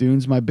 Dune.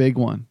 Dune's my big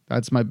one.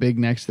 That's my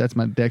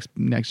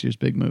next year's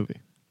big movie.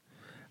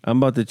 I'm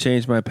about to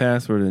change my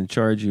password and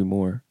charge you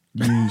more.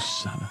 You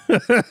son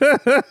of.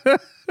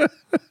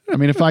 I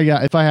mean, if I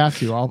have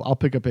to, I'll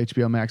pick up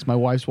HBO Max. My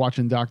wife's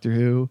watching Doctor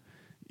Who.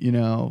 You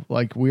know,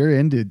 like we're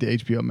into the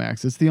HBO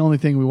Max. It's the only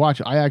thing we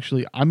watch. I'm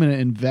going to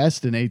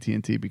invest in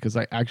AT&T because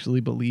I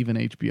actually believe in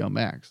HBO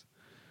Max.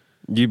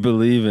 You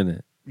believe in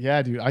it.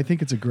 Yeah, dude, I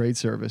think it's a great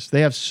service.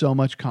 They have so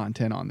much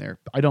content on there.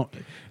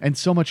 And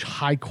so much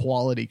high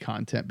quality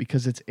content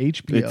because it's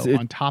HBO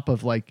on top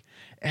of like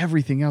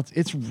everything else.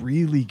 It's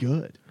really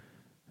good.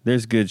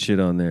 There's good shit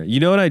on there. You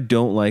know what I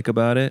don't like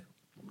about it?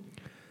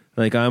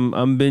 Like I'm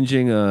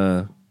binging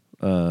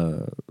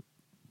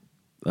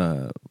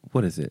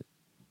what is it?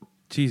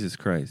 Jesus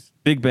Christ.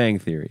 Big Bang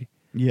Theory.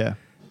 Yeah.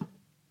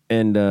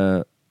 And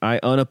I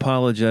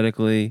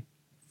unapologetically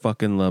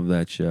fucking love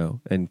that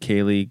show. And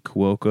Kaylee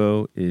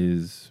Cuoco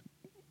is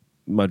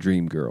my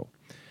dream girl.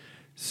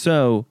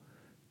 So,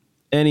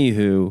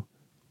 anywho,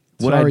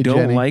 what I Sorry, don't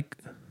Jenny. like...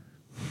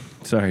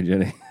 Sorry,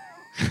 Jenny.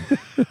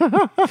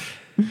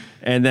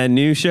 And that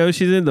new show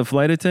she's in, The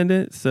Flight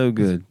Attendant, so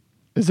good.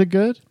 Is it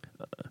good?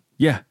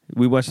 Yeah,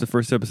 we watched the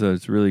first episode.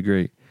 It's really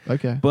great.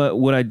 Okay. But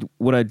what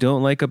I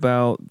don't like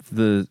about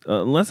the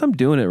unless I'm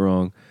doing it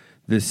wrong,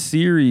 the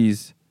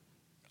series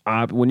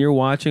when you're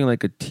watching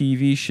like a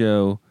TV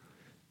show,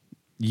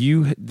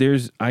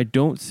 I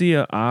don't see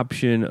an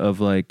option of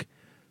like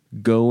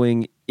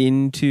going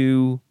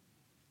into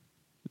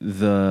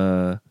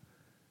the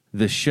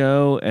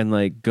show and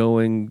like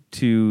going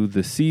to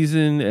the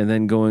season and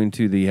then going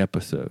to the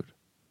episode.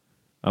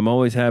 I'm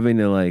always having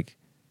to like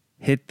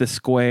hit the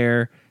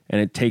square and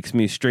it takes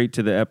me straight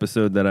to the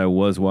episode that I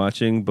was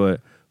watching.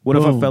 But what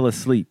if I Boom. fell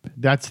asleep?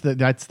 That's the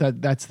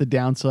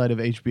downside of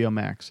HBO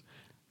Max.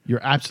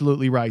 You're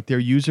absolutely right. Their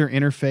user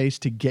interface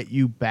to get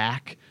you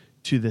back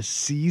to the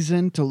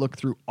season to look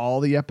through all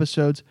the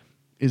episodes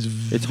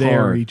is It's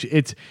very. hard.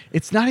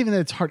 It's not even that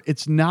it's hard.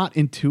 It's not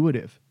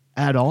intuitive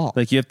at all.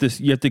 Like you have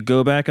to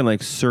go back and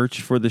like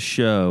search for the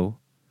show,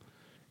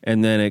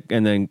 and then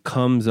it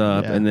comes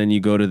up, Yeah. and then you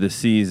go to the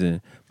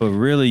season. But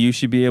really, you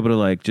should be able to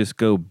like just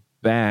go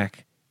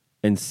back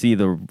and see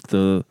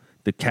the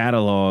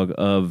catalog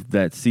of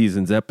that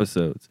season's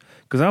episodes.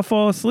 Because I'll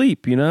fall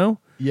asleep, you know.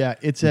 Yeah,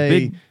 it's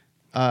Big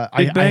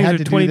I bangs had are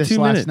to do 22 this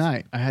last minutes.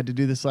 night. I had to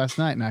do this last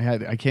night, and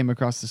I came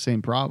across the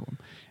same problem.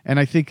 And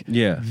I think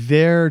Yeah.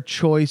 their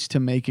choice to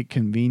make it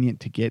convenient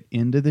to get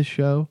into the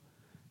show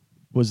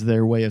was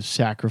their way of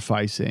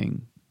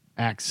sacrificing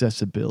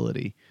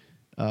accessibility,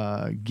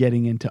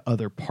 getting into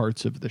other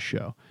parts of the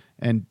show.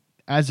 And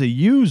as a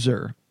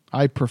user,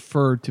 I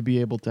prefer to be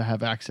able to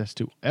have access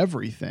to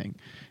everything.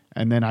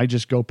 And then I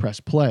just go press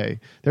play.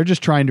 They're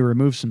just trying to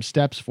remove some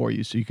steps for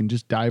you so you can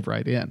just dive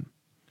right in.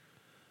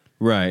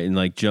 Right, and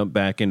like jump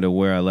back into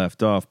where I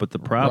left off. But the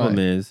problem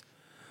Right. is,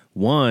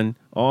 one,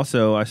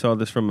 also, I saw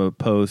this from a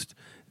post,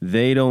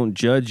 they don't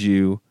judge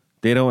you.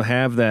 They don't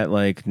have that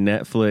like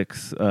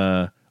Netflix,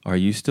 are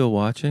you still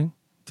watching?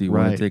 Do you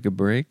want Right. to take a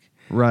break?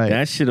 Right.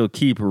 That shit'll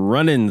keep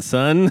running,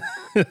 son.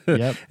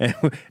 Yep.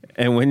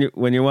 And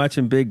when you're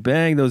watching Big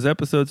Bang, those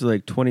episodes are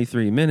like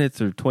 23 minutes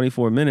or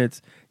 24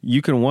 minutes.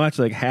 You can watch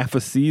like half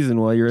a season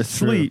while you're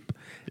asleep.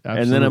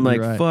 And then I'm like,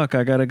 Absolutely right. fuck,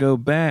 I gotta go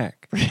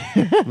back.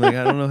 I'm like,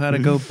 I don't know how to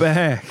go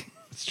back.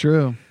 It's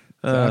true.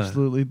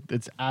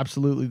 It's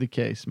absolutely the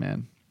case,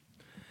 man.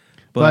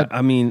 But But-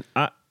 I mean,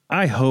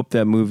 I hope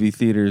that movie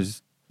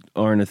theaters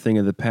aren't a thing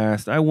of the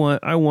past. I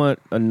want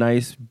a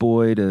nice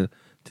boy to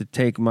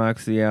take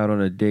Moxie out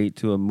on a date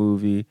to a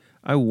movie.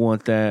 I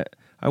want that.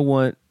 I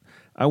want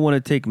to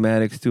take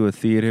Maddox to a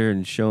theater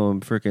and show him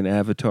freaking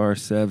Avatar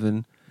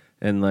 7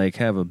 and like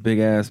have a big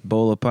ass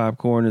bowl of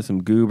popcorn and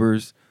some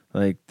goobers.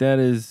 Like that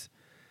is,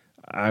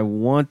 I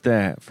want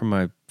that for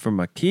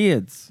my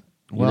kids.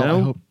 You Well,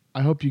 know?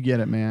 I hope you get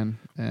it, man.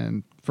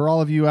 And for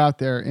all of you out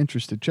there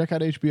interested, check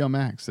out HBO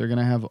Max. They're going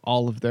to have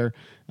all of their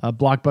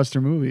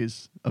blockbuster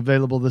movies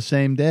available the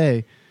same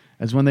day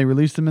as when they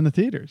release them in the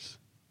theaters.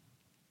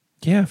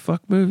 Yeah,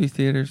 fuck movie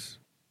theaters.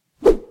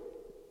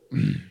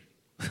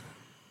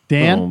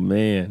 Dan, Oh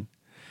man.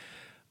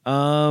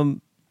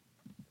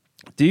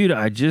 Dude,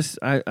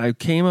 I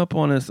came up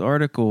on this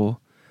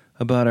article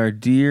about our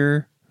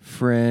dear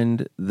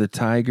friend the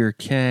Tiger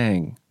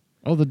King.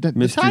 the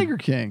Mr. Tiger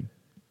King.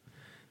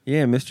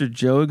 Yeah, Mr.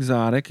 Joe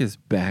Exotic is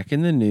back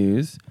in the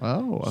news.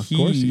 Oh, of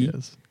course he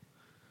is.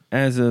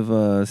 As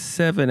of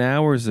 7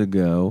 hours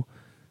ago,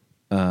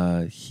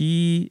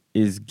 he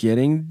is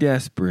getting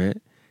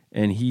desperate,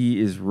 and he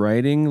is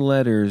writing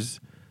letters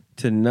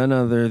to none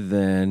other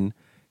than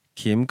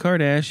Kim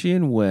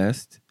Kardashian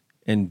West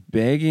and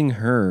begging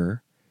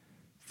her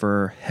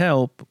for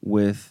help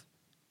with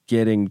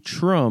getting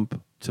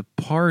Trump to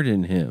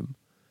pardon him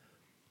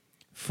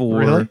for...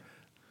 Really?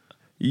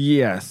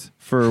 Yes,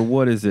 for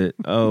what is it?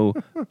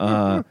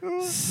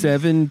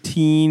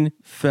 17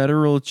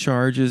 federal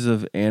charges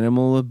of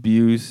animal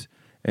abuse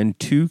and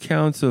 2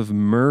 counts of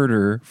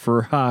murder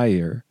for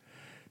hire,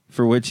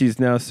 for which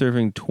he's now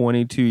serving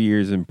 22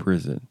 years in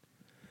prison.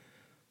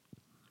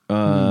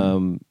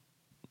 And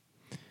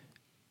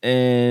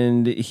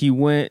he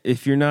went,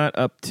 if you're not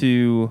up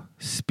to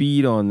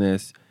speed on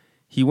this,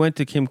 he went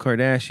to Kim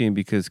Kardashian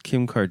because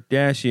Kim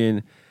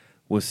Kardashian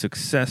was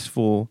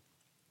successful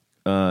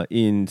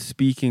in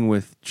speaking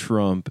with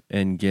Trump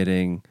and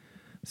getting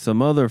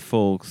some other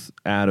folks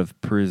out of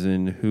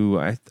prison who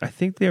I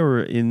think they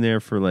were in there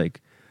for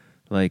like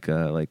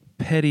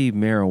petty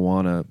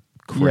marijuana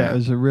crap. Yeah, it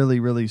was a really,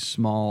 really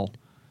small,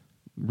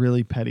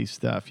 really petty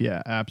stuff.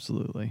 Yeah,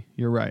 absolutely.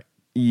 You're right.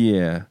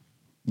 Yeah.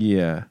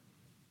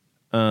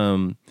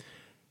 And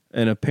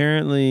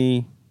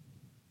apparently,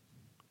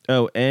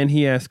 and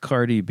he asked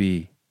Cardi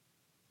B.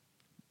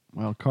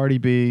 Well, Cardi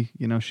B,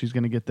 she's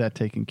going to get that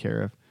taken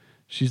care of.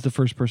 She's the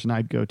first person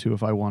I'd go to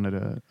if I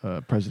wanted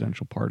a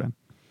presidential pardon.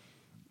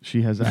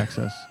 She has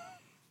access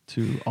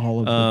to all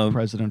of the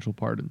presidential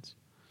pardons.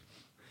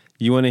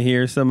 You want to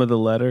hear some of the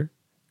letter?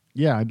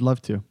 Yeah, I'd love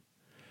to.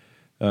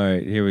 All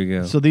right, here we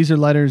go. So these are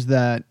letters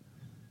that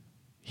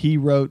he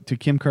wrote to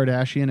Kim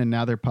Kardashian, and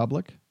now they're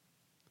public?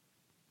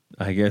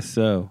 I guess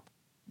so.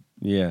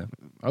 Yeah.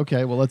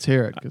 Okay, well, let's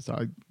hear it, because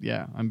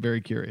I'm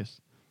very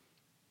curious.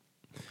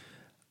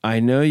 I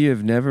know you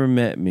have never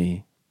met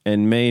me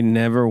and may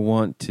never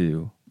want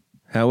to.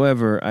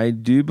 However, I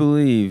do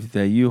believe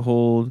that you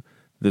hold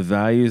the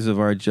values of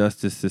our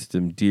justice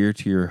system dear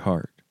to your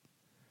heart.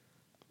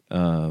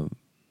 I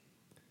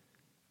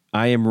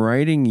am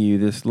writing you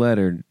this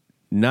letter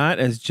not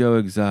as Joe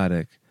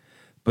Exotic,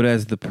 but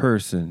as the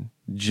person,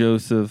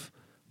 Joseph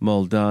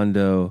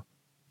Maldonado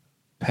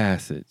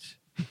Passage,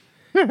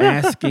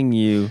 asking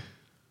you.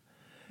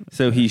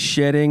 So he's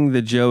shedding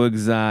the Joe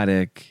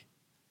Exotic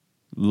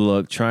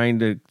look, trying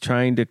to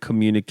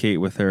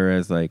communicate with her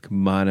as like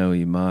mano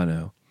y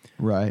mano.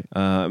 Right.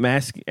 I'm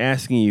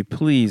asking you,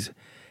 please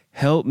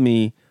help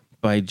me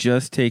by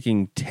just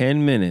taking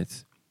 10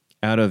 minutes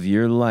out of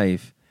your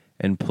life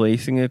and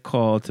placing a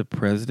call to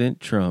President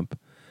Trump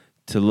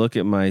to look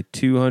at my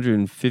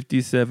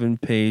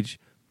 257-page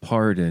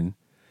pardon.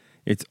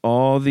 It's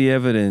all the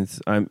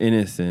evidence I'm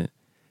innocent,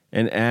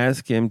 and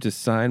ask him to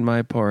sign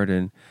my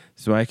pardon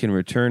so I can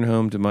return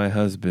home to my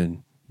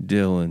husband,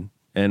 Dylan,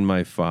 and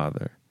my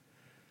father.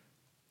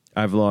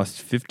 I've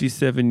lost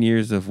 57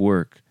 years of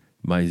work.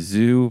 My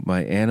zoo,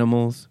 my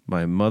animals,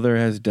 my mother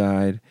has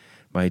died,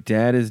 my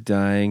dad is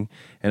dying,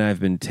 and I've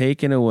been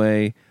taken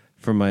away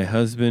from my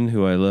husband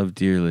who I love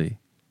dearly.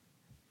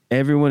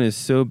 Everyone is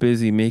so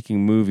busy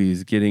making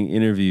movies, getting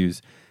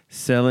interviews,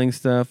 selling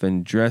stuff,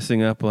 and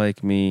dressing up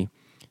like me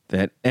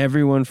that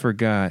everyone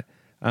forgot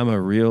I'm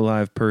a real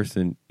live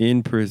person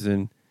in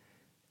prison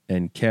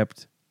and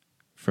kept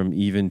from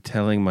even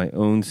telling my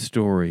own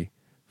story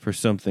for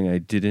something I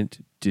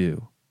didn't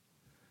do.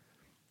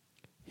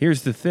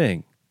 Here's the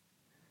thing.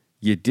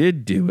 You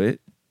did do it.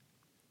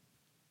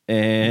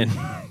 And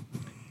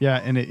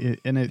yeah, and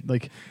it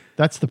like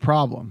that's the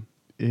problem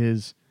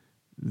is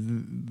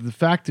the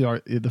fact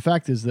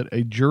is that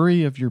a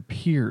jury of your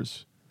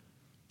peers,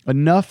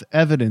 enough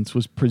evidence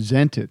was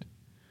presented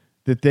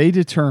that they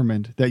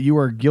determined that you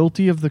are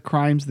guilty of the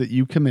crimes that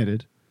you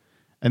committed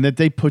and that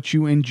they put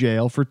you in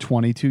jail for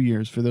 22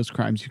 years for those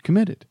crimes you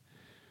committed.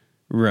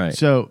 right.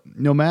 So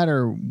no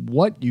matter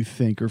what you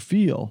think or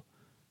feel,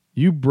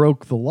 you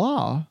broke the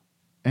law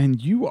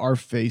and you're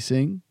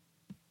facing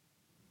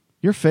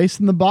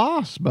the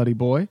boss, buddy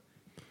boy.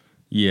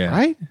 Yeah.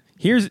 Right?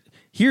 Here's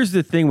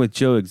the thing with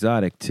Joe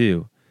Exotic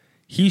too.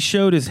 He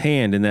showed his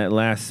hand in that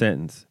last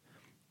sentence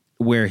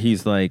where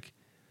he's like,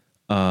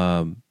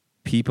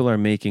 people are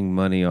making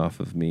money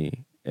off of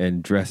me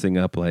and dressing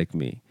up like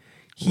me.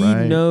 He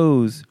Right.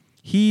 knows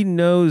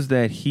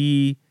that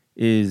he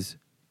is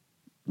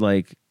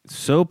like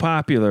so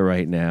popular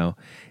right now,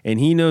 and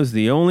he knows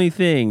the only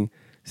thing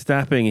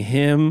stopping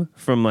him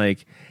from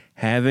like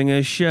having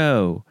a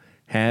show,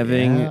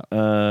 having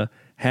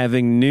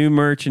new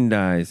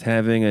merchandise,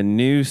 having a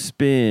new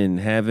spin,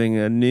 having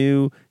a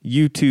new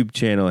YouTube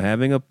channel,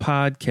 having a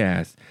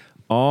podcast,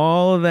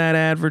 all of that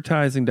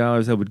advertising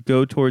dollars that would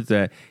go towards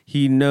that,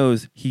 he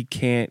knows he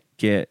can't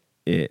get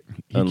it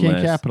He unless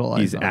can't capitalize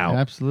he's on it. out.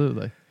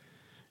 Absolutely.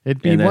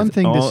 It'd be And one that's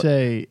thing to all-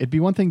 say,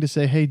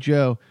 hey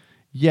Joe,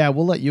 yeah,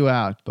 we'll let you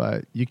out,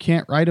 but you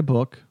can't write a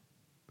book.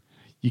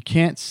 You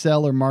can't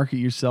sell or market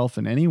yourself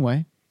in any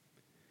way.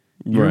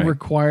 You're Right.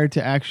 required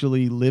to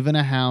actually live in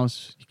a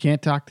house. You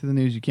can't talk to the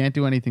news. You can't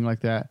do anything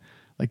like that.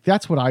 Like,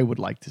 that's what I would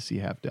like to see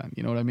have done.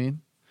 You know what I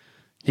mean?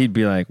 He'd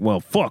be like, well,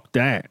 fuck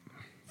that.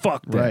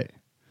 Fuck that. Right.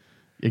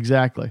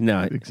 Exactly.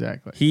 No,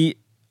 exactly.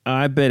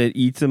 I bet it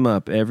eats him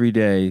up every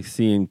day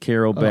seeing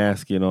Carol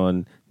Baskin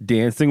on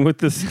Dancing with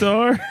the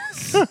Stars.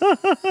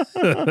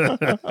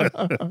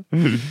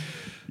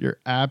 You're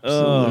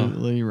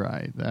absolutely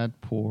right.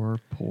 That poor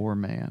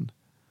man.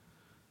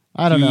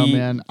 I don't know,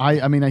 man.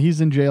 I mean,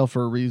 he's in jail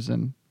for a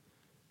reason.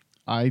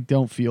 I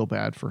don't feel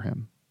bad for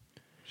him.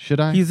 Should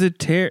I? He's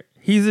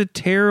a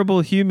terrible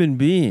human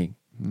being.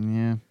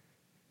 Yeah.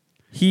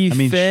 He I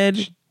mean,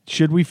 fed.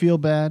 Should we feel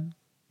bad?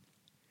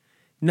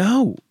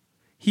 No.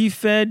 He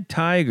fed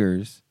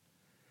tigers.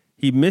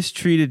 He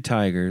mistreated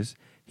tigers.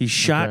 He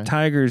shot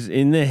tigers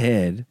in the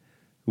head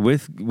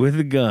with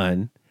a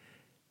gun.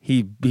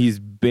 He's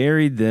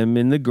buried them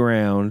in the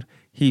ground.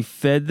 He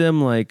fed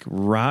them like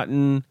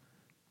rotten,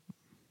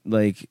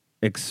 like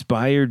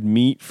expired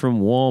meat from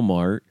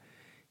Walmart.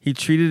 He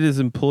treated his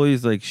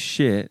employees like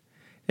shit.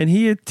 And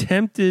he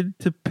attempted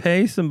to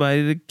pay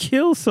somebody to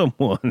kill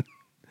someone.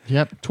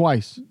 Yep,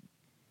 twice.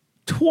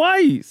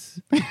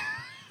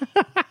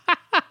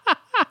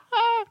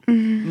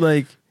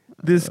 Like,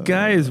 this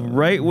guy is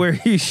right where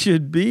he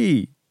should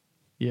be.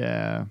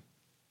 Yeah,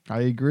 I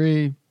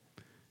agree.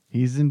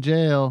 He's in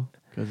jail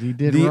because he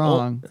did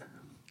wrong.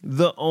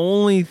 The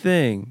only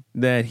thing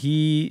that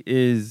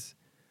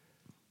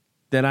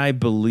that I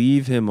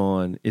believe him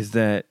on is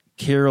that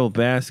Carol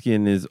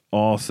Baskin is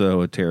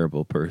also a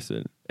terrible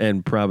person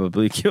and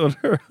probably killed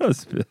her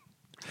husband.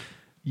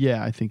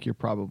 Yeah, I think you're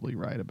probably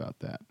right about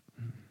that.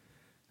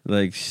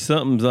 Like,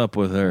 something's up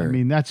with her. I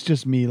mean, that's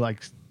just me,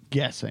 like,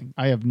 guessing.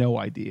 I have no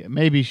idea.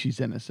 Maybe she's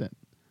innocent.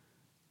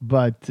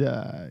 But,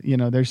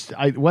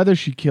 whether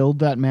she killed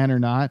that man or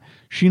not,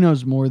 she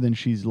knows more than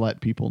she's let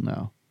people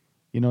know.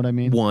 You know what I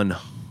mean?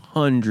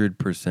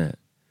 100%.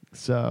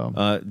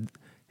 So,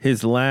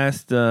 his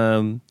last,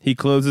 he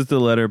closes the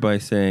letter by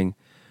saying,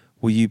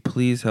 "Will you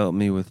please help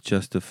me with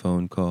just a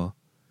phone call?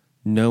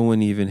 No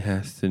one even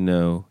has to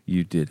know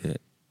you did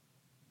it."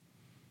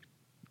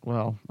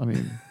 well, I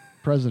mean,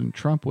 President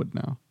Trump would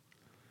know.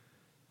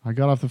 I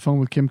got off the phone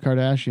with Kim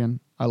Kardashian.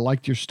 I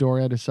liked your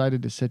story. I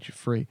decided to set you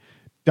free.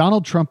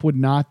 Donald Trump would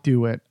not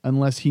do it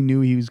unless he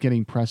knew he was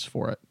getting press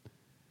for it.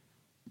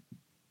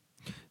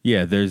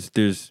 Yeah, there's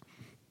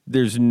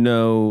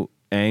no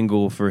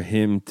angle for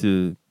him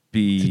to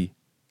be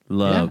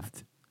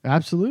loved. Yeah,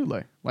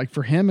 absolutely. Like,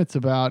 for him, it's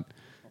about,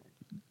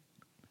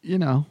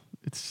 anyway,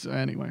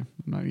 I'm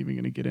not even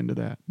going to get into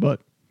that.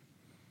 But,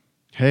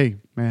 hey,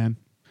 man,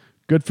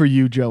 good for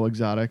you, Joe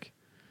Exotic.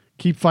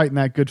 Keep fighting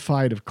that good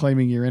fight of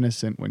claiming you're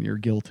innocent when you're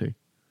guilty.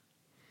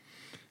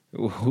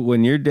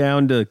 When you're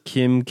down to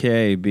Kim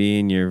K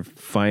being your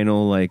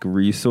final, like,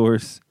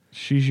 resource.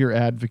 She's your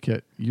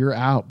advocate. You're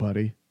out,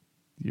 buddy.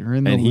 You're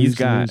in the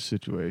lose-lose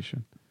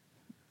situation.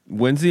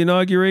 When's the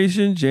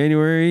inauguration?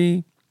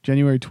 January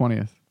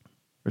 20th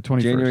or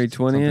 21st. January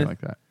 20th? Something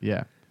like that.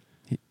 Yeah.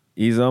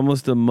 He's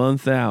almost a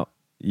month out.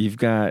 You've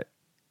got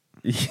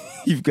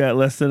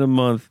less than a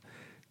month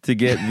to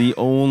get the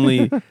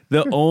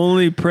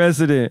only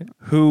president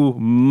who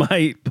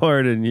might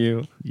pardon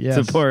you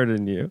to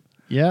pardon you.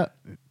 Yeah.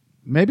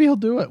 Maybe he'll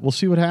do it. We'll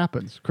see what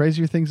happens.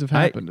 Crazier things have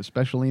happened,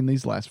 especially in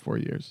these last 4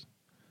 years.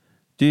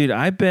 Dude,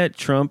 I bet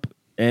Trump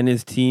and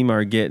his team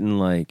are getting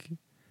like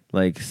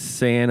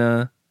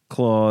Santa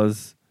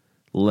Claus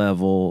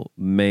level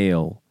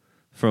mail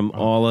from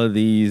all of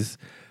these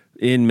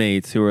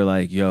inmates who are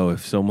like, yo,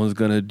 if someone's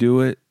going to do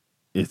it,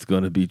 it's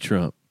going to be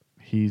Trump.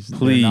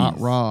 They're not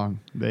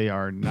wrong. They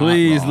are not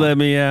Please wrong. let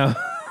me out.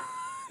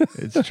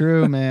 It's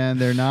true, man.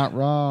 They're not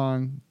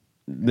wrong.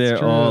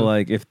 They're all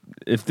like,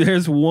 if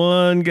there's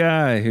one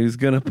guy who's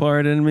going to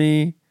pardon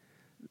me,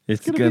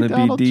 it's going to be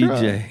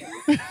DJ.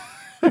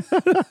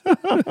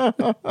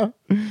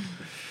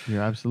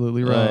 You're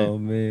absolutely right. Oh,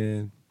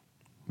 man.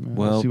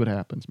 We'll see what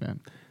happens, man.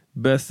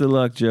 Best of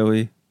luck,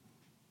 Joey.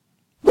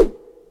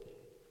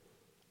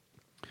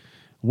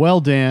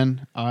 Well,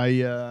 Dan,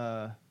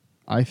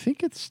 I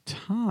think it's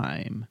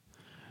time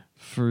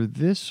for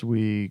this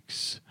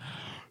week's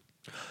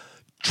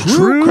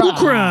True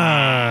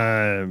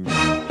Crime.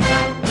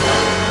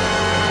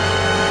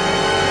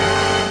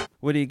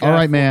 What do you got?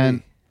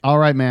 All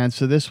right, man.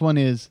 So this one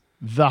is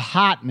the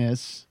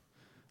hotness.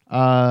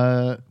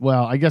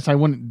 Well, I guess I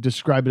wouldn't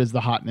describe it as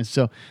the hotness.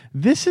 So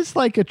this is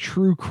like a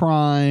true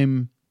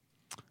crime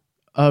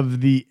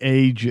of the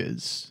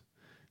ages.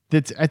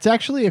 It's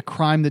actually a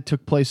crime that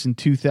took place in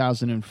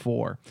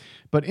 2004.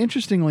 But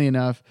interestingly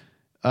enough,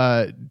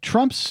 Donald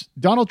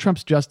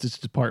Trump's Justice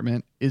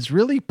Department is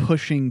really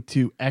pushing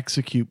to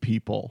execute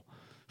people,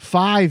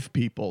 5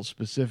 people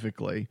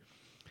specifically,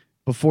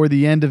 before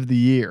the end of the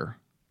year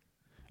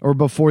or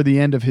before the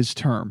end of his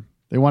term.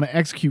 They want to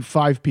execute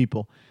 5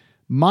 people.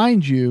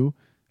 Mind you,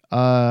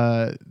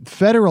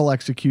 federal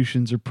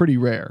executions are pretty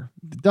rare.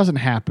 It doesn't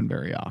happen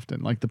very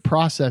often. Like, the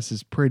process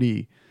is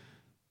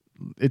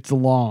it's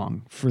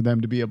long for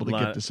them to be able to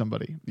get to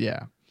somebody.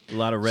 Yeah. A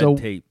lot of red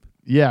tape.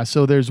 Yeah,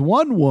 so there's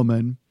one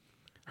woman.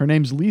 Her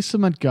name's Lisa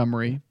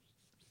Montgomery.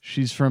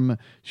 She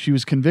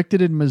was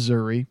convicted in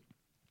Missouri.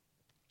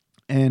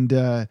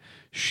 And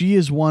she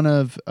is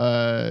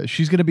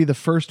she's going to be the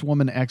first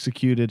woman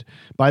executed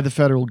by the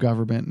federal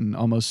government in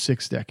almost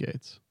 6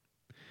 decades.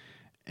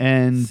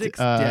 And 6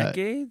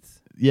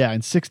 decades? Yeah,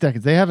 in 6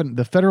 decades.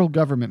 The federal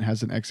government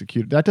hasn't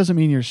executed. That doesn't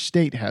mean your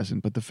state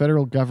hasn't, but the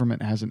federal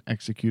government hasn't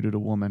executed a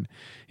woman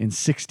in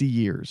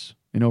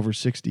over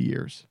 60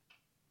 years.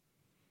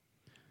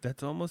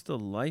 That's almost a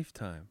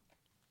lifetime.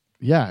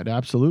 Yeah, it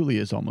absolutely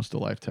is almost a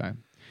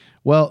lifetime.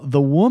 Well,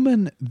 the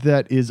woman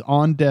that is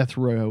on death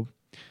row,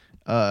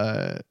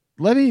 let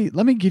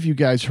me give you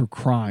guys her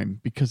crime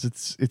because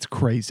it's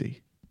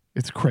crazy.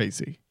 It's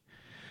crazy.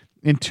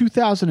 In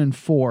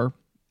 2004,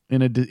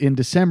 in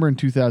December in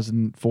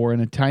 2004, in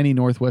a tiny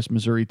northwest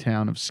Missouri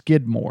town of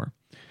Skidmore,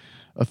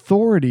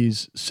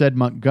 authorities said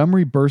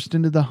Montgomery burst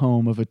into the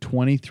home of a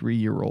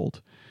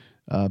 23-year-old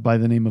by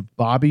the name of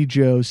Bobby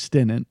Jo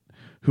Stinnett,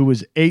 who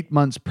was 8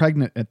 months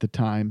pregnant at the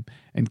time,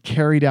 and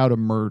carried out a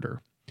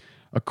murder.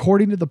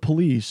 According to the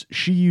police,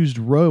 she used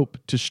rope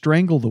to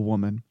strangle the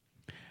woman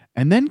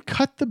and then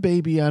cut the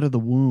baby out of the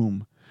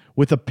womb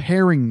with a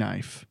paring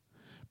knife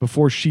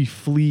before she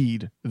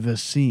fled the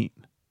scene.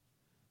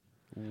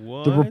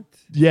 What?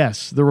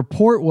 Yes. The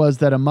report was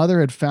that a mother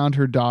had found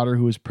her daughter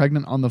who was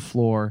pregnant on the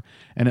floor,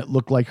 and it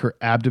looked like her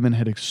abdomen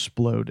had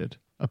exploded,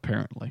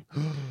 apparently.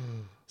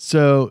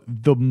 So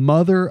the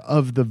mother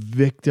of the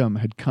victim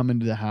had come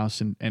into the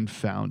house and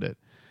found it.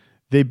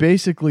 They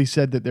basically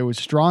said that there was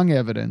strong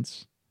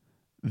evidence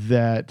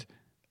that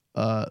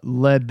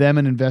led them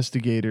and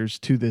investigators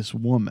to this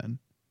woman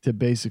to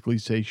basically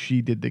say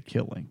she did the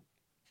killing.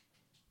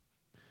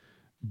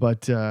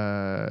 But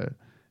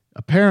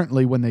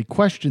apparently when they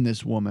questioned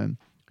this woman,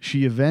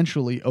 she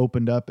eventually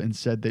opened up and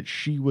said that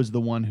she was the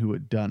one who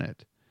had done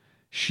it.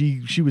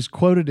 She was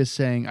quoted as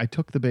saying, "I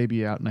took the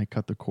baby out and I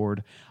cut the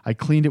cord. I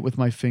cleaned it with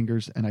my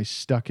fingers and I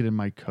stuck it in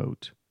my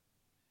coat."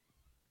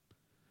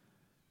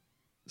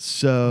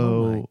 So,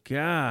 Oh my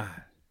God.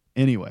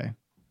 Anyway,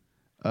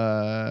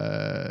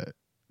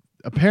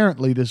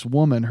 apparently this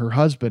woman, her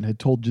husband, had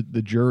told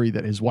the jury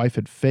that his wife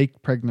had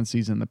faked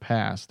pregnancies in the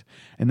past,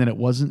 and then it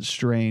wasn't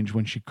strange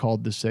when she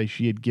called to say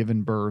she had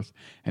given birth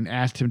and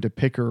asked him to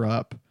pick her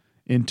up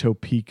in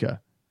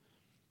Topeka.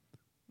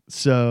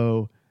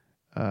 So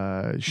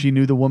she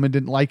knew the woman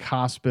didn't like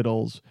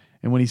hospitals,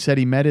 and when he said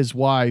he met his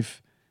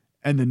wife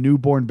and the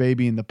newborn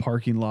baby in the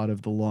parking lot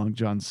of the Long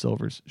John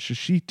Silver's,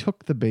 she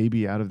took the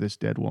baby out of this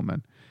dead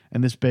woman,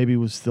 and this baby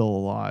was still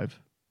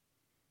alive.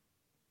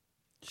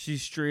 She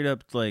straight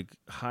up like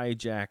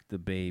hijacked the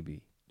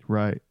baby.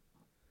 Right.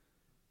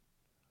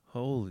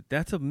 Holy,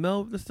 that's a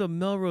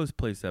Melrose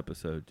Place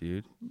episode,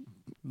 dude.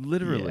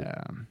 Literally.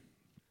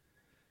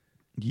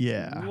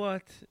 Yeah.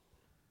 What?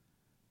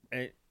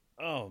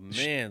 Oh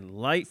man,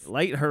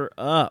 light her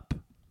up.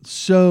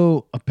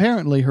 So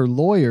apparently her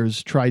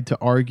lawyers tried to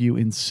argue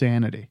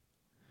insanity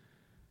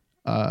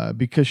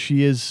because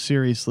she is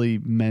seriously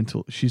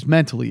mental. She's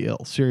mentally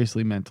ill,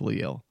 seriously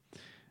mentally ill.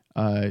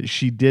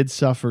 She did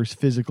suffer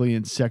physically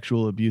and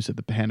sexual abuse at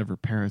the hand of her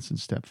parents and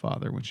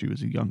stepfather when she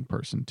was a young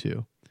person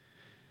too.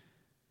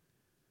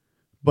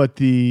 But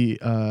the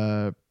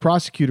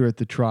prosecutor at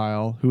the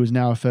trial, who is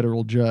now a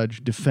federal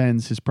judge,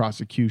 defends his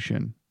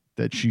prosecution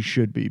that she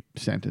should be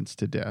sentenced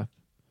to death.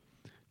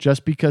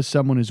 Just because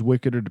someone is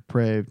wicked or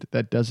depraved,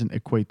 that doesn't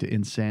equate to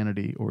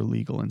insanity or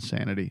legal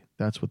insanity.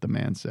 That's what the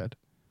man said.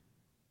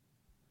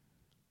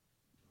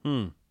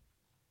 Or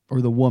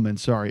the woman,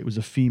 sorry. It was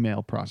a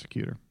female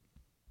prosecutor.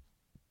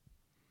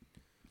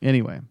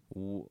 Anyway.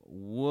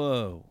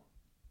 Whoa.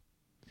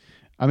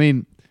 I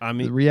mean,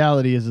 the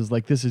reality is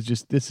like, this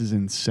is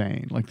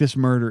insane. Like, this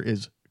murder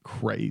is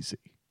crazy.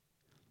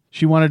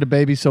 She wanted a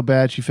baby so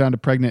bad, she found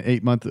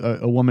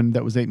a woman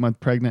that was 8 months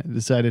pregnant and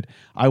decided,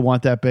 I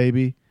want that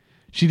baby.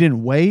 She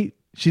didn't wait.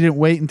 She didn't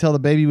wait until the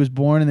baby was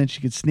born and then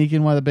she could sneak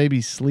in while the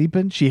baby's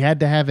sleeping. She had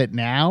to have it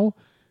now.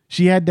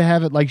 She had to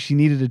have it like she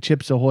needed a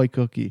Chips Ahoy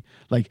cookie.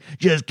 Like,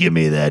 just give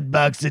me that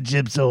box of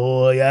Chips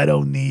Ahoy. I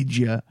don't need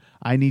you.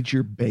 I need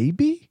your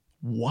baby?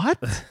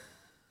 What?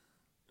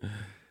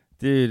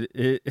 Dude,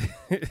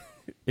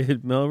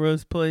 at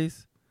Melrose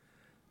Place,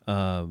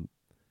 Joe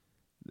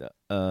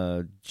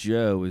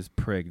is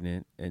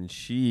pregnant and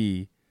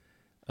she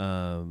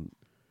had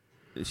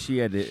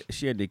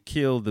to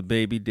kill the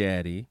baby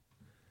daddy,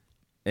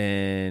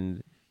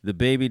 and the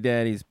baby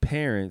daddy's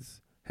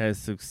parents has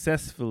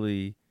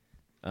successfully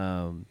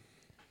argued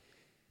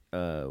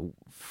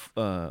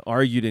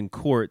in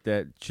court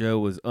that Joe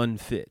was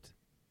unfit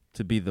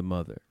to be the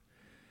mother.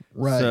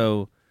 Right.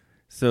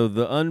 So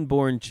the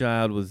unborn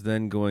child was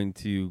then going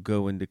to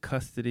go into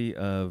custody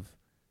of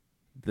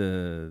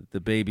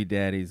the baby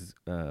daddy's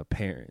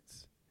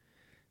parents.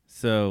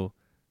 So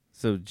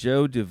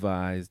Joe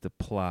devised a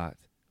plot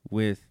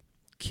with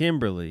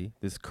Kimberly,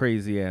 this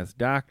crazy ass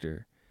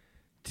doctor,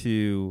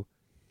 to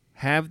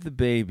have the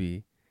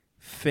baby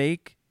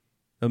fake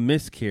a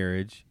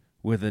miscarriage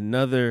with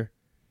another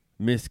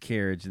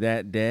miscarriage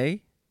that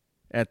day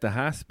at the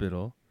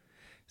hospital,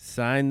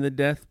 sign the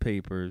death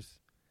papers,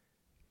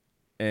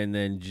 and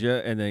then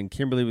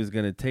Kimberly was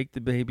going to take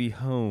the baby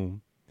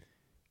home,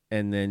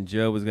 and then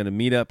Joe was going to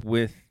meet up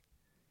with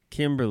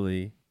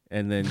Kimberly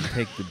and then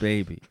take the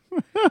baby.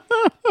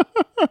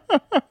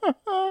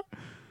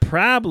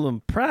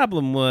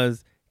 Problem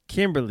was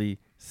Kimberly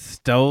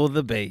stole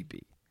the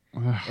baby.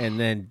 and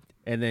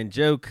then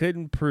Joe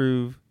couldn't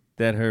prove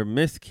that her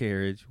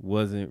miscarriage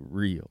wasn't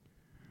real.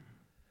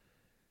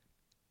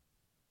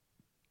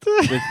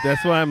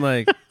 That's why I'm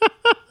like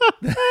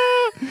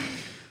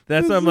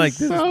that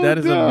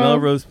is a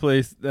Melrose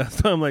Place.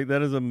 That's why I'm like,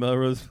 that is a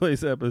Melrose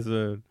Place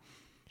episode.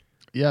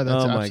 Yeah,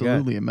 that's Oh my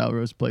absolutely a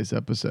Melrose Place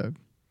episode.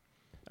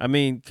 I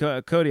mean,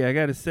 Cody, I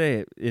got to say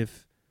it.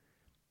 If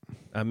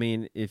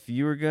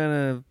you were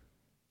gonna,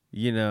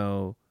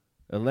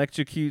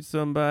 electrocute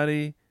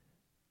somebody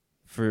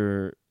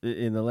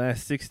in the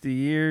last 60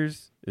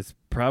 years, it's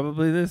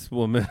probably this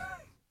woman.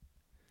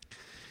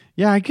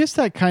 Yeah, I guess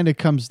that kind of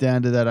comes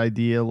down to that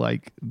idea,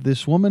 like,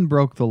 this woman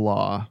broke the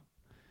law,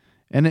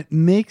 and it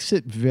makes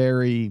it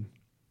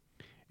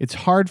it's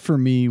hard for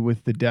me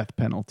with the death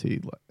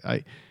penalty.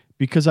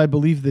 Because I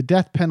believe the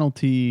death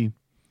penalty,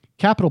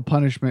 capital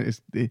punishment,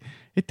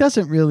 it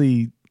doesn't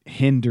really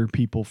hinder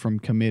people from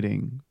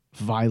committing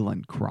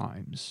violent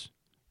crimes,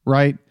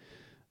 right?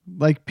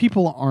 Like,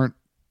 people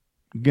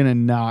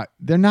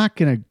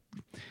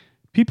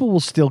people will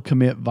still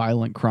commit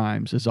violent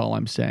crimes, is all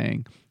I'm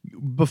saying.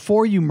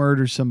 Before you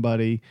murder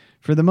somebody,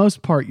 for the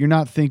most part, you're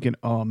not thinking,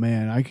 oh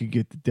man, I could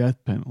get the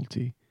death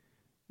penalty.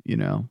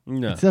 No.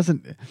 It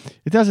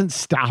doesn't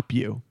stop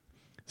you.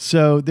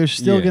 So there's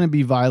still going to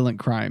be violent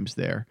crimes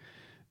there.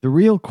 The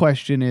real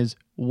question is,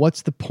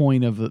 what's the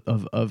point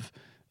of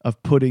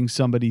putting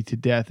somebody to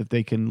death if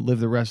they can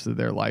live the rest of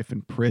their life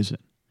in prison?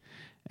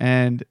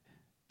 And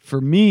for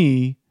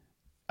me,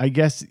 I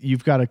guess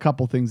you've got a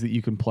couple things that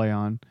you can play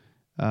on.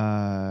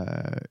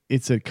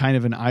 It's a kind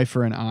of an eye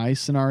for an eye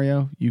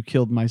scenario. You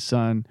killed my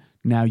son,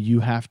 now you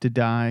have to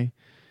die.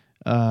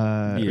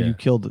 Or you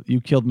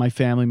killed my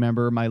family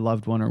member, my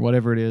loved one, or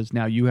whatever it is.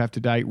 Now you have to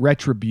die.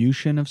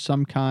 Retribution of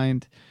some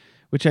kind,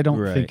 which I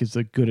don't think is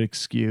a good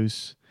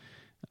excuse.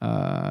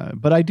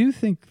 But I do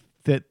think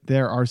that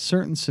there are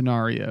certain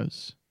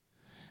scenarios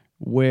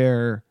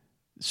where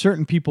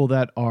certain people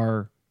that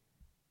are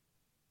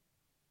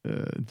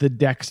the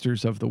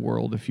Dexters of the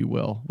world, if you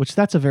will, which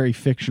that's a very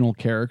fictional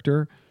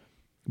character,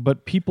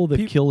 but people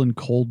that kill in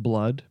cold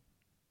blood.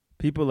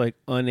 People like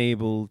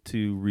unable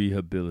to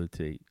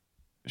rehabilitate.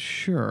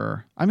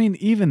 Sure. I mean,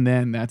 even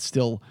then, that's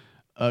still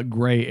a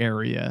gray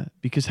area,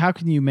 because how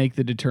can you make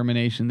the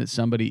determination that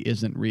somebody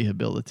isn't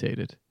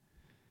rehabilitated?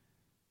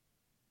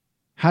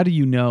 How do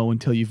you know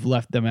until you've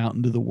left them out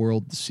into the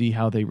world to see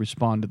how they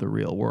respond to the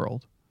real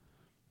world?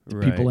 Do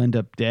people end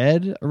up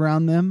dead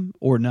around them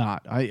or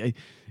not?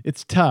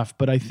 It's tough,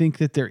 but I think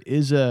that there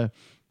is a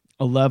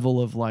level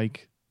of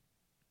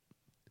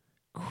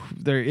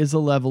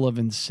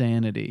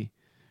insanity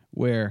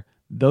where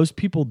those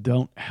people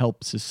don't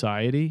help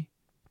society.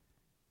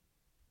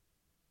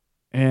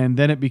 And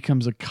then it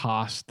becomes a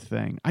cost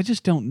thing. I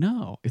just don't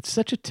know. It's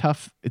such a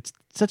tough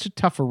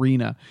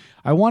arena.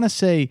 I want to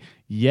say,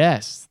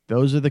 yes,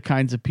 those are the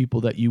kinds of people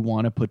that you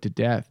want to put to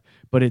death,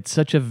 but it's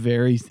such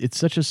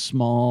a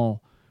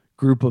small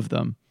group of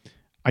them.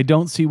 I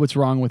don't see what's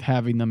wrong with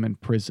having them in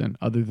prison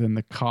other than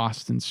the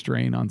cost and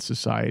strain on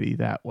society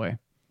that way.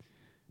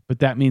 But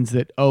that means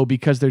that,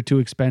 because they're too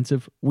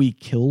expensive, we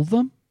kill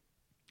them?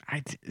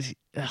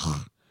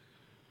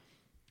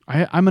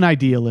 I'm an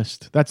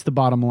idealist. That's the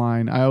bottom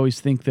line. I always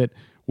think that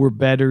we're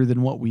better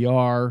than what we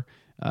are.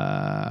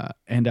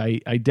 And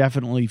I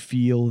definitely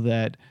feel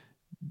that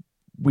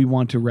we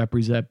want to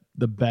represent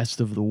the best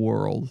of the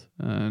world.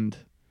 And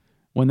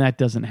when that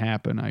doesn't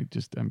happen,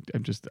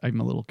 I'm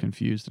a little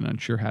confused and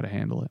unsure how to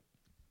handle it.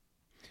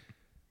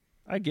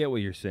 I get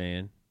what you're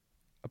saying,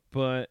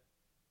 but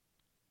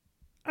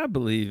I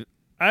believe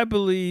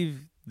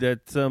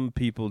that some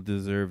people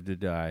deserve to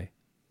die.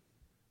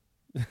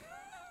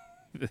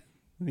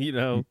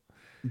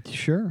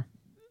 Sure,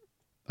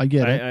 I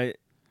get it.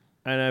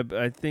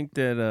 I think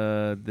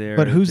that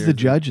But who's the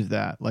judge of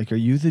that? Like, are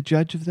you the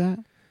judge of that?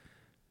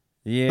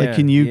 Yeah. Like,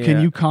 can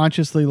you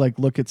consciously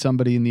look at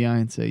somebody in the eye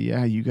and say,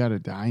 "Yeah, you got to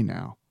die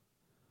now.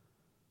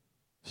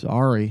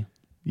 Sorry,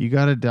 you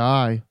got to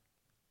die."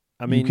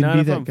 I mean, you can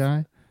be that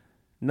guy.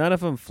 Not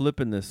if I'm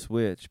flipping the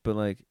switch,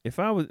 but if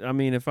I was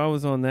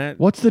on that.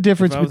 What's the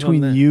difference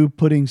between you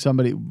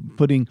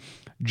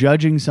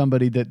judging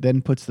somebody that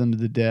then puts them to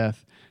the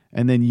death,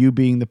 and then you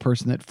being the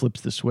person that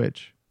flips the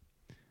switch?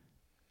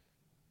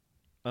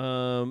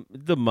 The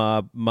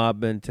mob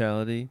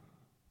mentality.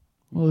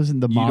 Well, isn't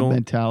the mob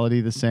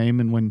mentality the same?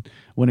 And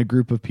when a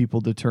group of people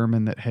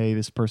determine that, hey,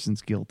 this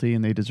person's guilty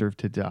and they deserve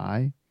to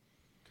die?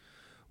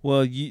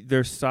 Well,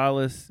 there's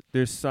solace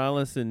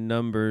in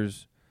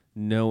numbers,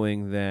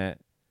 knowing that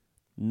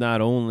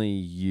not only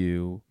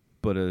you,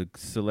 but a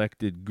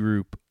selected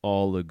group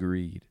all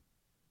agreed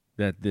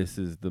that this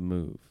is the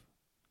move.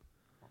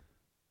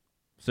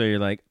 So you're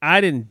like,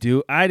 I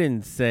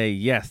didn't say,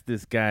 yes,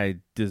 this guy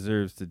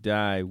deserves to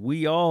die.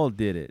 We all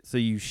did it. So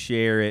you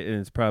share it, and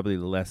it's probably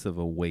less of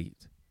a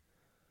weight.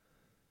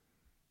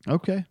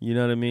 Okay. You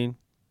know what I mean?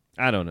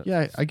 I don't know.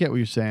 Yeah, I get what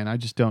you're saying. I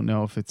just don't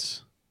know if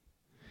it's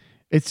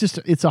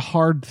a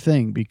hard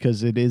thing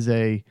because it's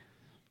a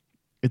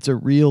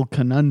real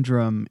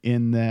conundrum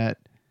in that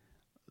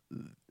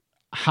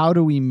how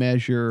do we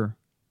measure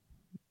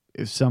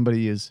if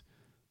somebody is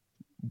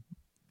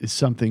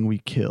something we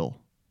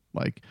kill?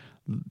 Like,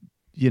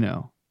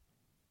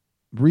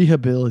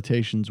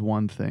 rehabilitation's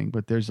one thing,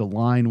 but there's a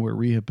line where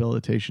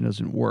rehabilitation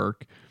doesn't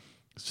work.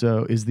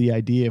 So is the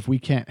idea if we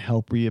can't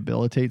help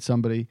rehabilitate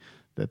somebody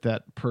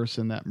that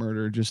person, that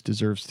murderer just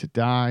deserves to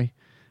die?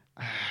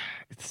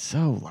 It's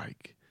so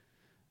like,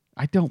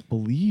 I don't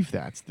believe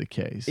that's the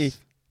case.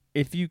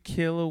 If you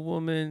kill a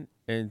woman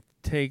and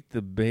take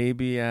the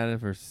baby out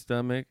of her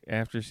stomach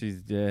after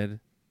she's dead,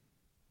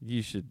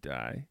 you should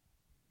die.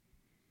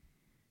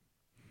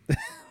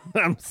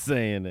 I'm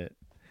saying it.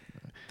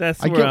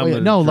 That's I where get I'm what,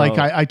 gonna no, draw. like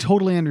I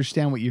totally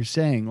understand what you're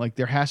saying. Like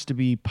there has to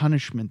be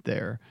punishment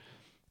there,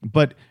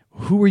 but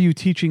who are you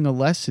teaching a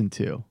lesson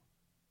to?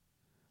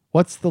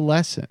 What's the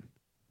lesson?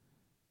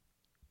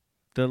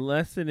 The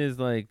lesson is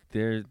like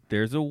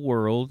there's a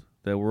world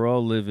that we're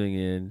all living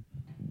in,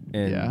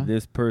 and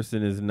this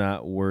person is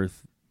not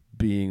worth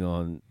being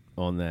on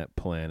that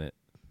planet.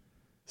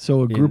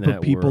 So a group of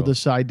that people world.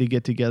 decide to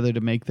get together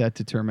to make that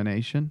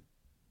determination.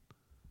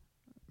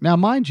 Now,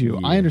 mind you,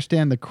 I Yeah.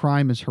 understand the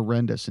crime is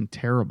horrendous and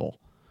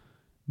terrible,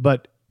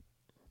 but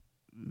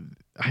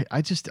I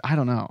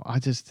don't know.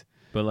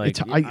 But like,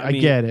 I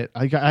get it.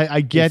 I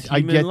get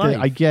human life.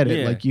 I get it.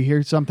 Yeah. Like you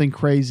hear something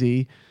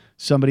crazy,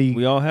 somebody.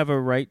 we all have a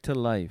right to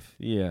life.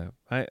 Yeah,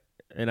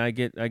 I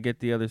get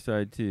the other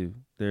side too.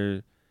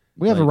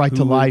 We have a like, right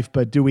to who would- life,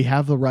 but do we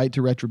have the right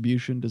to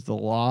retribution? Does the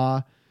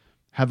law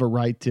have a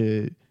right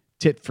to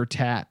tit for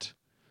tat?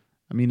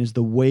 I mean, is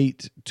the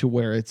weight to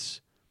where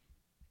it's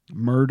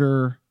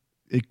murder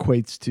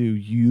equates to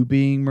you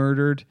being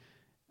murdered?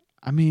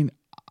 I mean,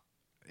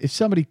 if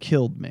somebody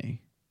killed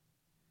me,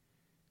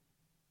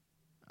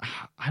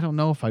 I don't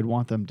know if I'd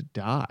want them to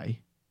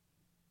die.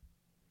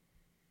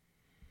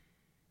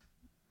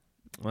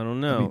 I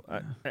don't know.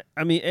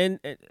 I mean, and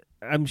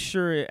I'm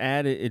sure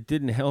it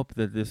didn't help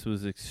that this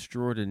was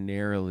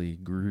extraordinarily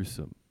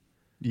gruesome.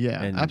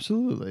 Yeah, And-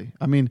 absolutely.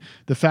 I mean,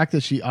 the fact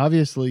that she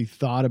obviously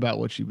thought about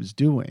what she was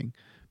doing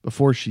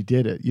before she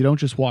did it. You don't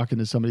just walk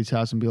into somebody's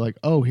house and be like,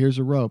 oh, here's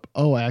a rope.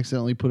 Oh, I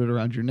accidentally put it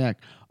around your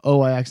neck.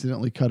 Oh, I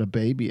accidentally cut a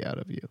baby out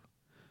of you.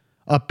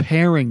 A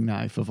paring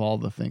knife of all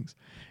the things.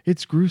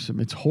 It's gruesome.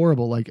 It's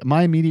horrible. Like,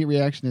 my immediate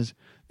reaction is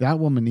that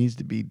woman needs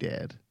to be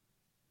dead.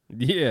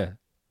 Yeah.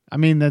 I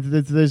mean,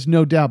 there's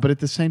no doubt. But at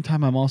the same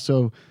time, I'm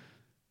also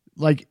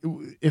like,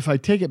 if I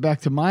take it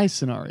back to my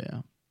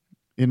scenario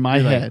in my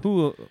You're like, head,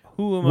 who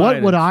am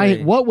I?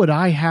 what would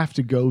I have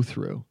to go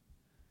through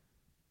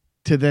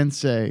to then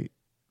say,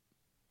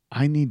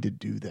 I need to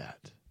do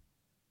that?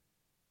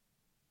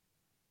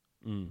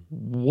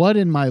 What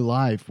in my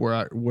life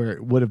where it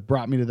would have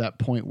brought me to that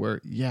point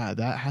where, yeah,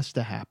 that has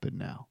to happen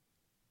now?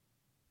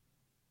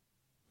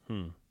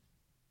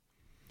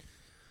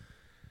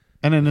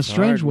 And in a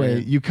strange hard, way,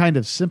 man. you kind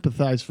of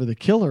sympathize for the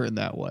killer in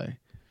that way.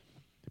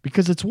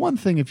 Because it's one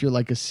thing if you're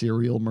like a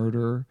serial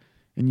murderer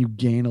and you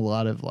gain a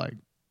lot of like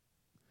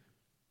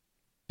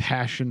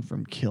passion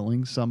from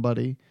killing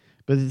somebody.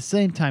 But at the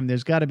same time,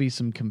 there's got to be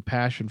some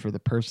compassion for the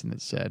person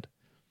that said,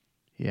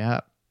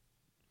 yeah,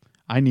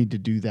 I need to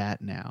do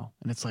that now.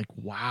 And it's like,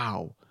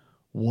 wow,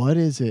 what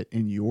is it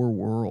in your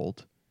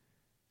world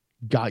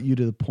got you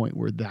to the point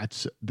where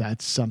that's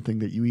something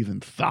that you even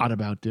thought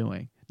about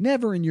doing?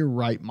 Never in your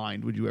right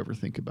mind would you ever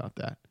think about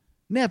that.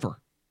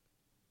 Never.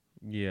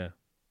 Yeah.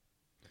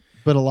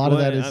 But a lot of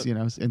Well, that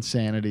is,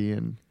 insanity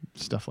and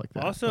stuff like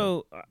that.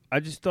 Also, I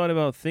just thought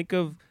about think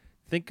of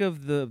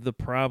the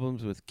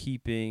problems with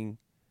keeping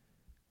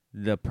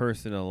the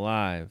person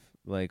alive.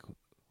 Like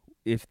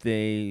if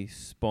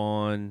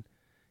them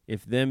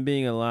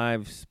being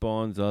alive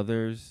spawns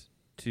others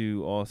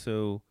to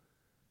also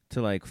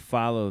to like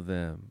follow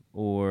them,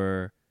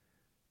 or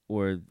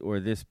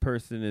this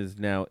person is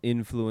now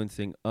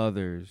influencing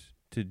others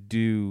to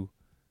do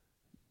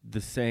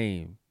the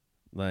same.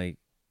 Like,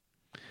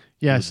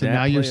 yeah, would so that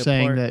now you're play a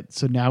saying part? that,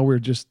 so now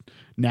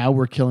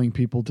we're killing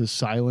people to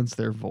silence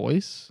their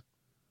voice?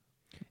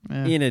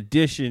 Eh. in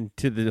addition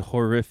to the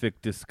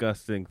horrific,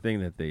 disgusting thing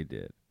that they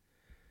did.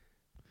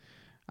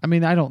 I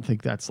mean, I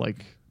think that's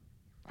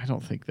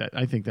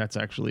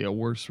actually a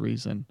worse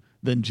reason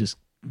than just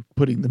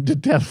putting them to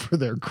death for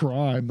their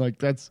crime. Like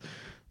that's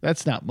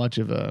not much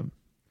of a,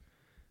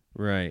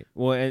 Right.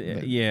 Well,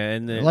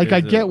 and like,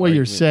 I get what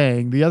you're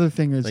saying. The other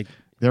thing is Like-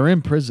 they're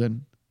in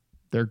prison.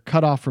 They're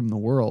cut off from the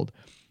world.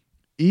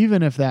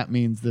 Even if that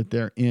means that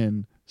they're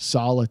in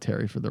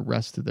solitary for the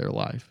rest of their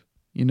life.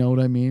 You know what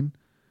I mean?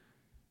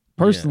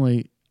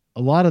 Personally,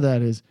 a lot of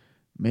that is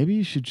maybe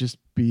you should just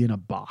be in a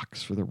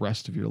box for the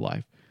rest of your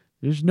life.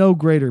 There's no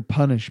greater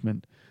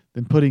punishment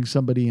than putting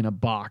somebody in a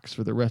box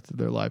for the rest of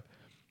their life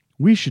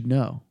We should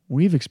know.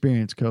 We've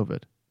experienced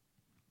COVID.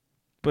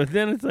 But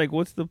then it's like,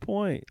 what's the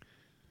point?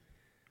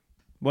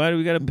 Why do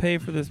we got to pay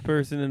for this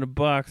person in a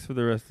box for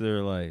the rest of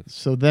their life?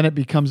 So then it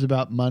becomes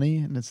about money,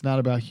 and it's not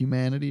about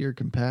humanity or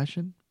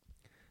compassion.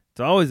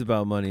 It's always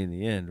about money in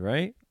the end,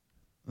 right?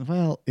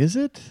 Well, is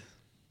it?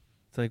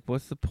 It's like,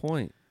 what's the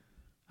point?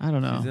 I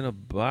don't know. She's in a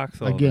box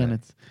all Again, day.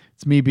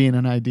 it's me being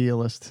an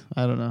idealist.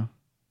 I don't know.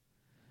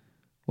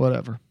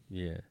 Whatever.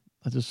 Yeah.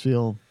 I just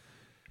feel,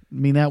 I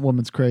mean, that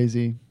woman's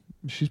crazy.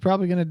 She's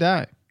probably going to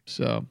die.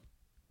 So,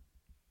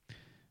 I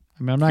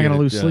mean, I'm not Get going to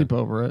it lose done. sleep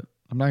over it.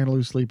 I'm not going to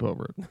lose sleep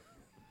over it.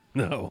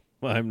 No,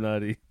 I'm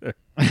not either.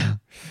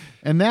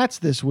 And that's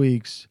this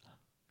week's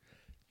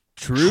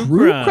True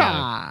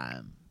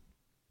Crime.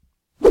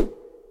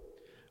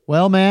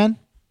 Well, man.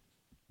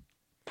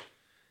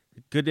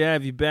 Good to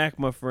have you back,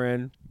 my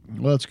friend.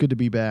 Well, it's good to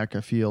be back.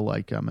 I feel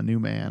like I'm a new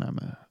man.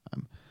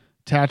 I'm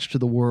attached to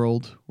the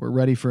world. We're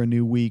ready for a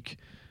new week.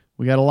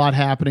 We got a lot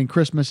happening.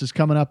 Christmas is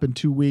coming up in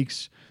 2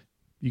 weeks.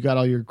 You got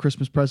all your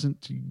Christmas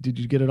presents? Did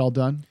you get it all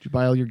done? Did you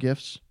buy all your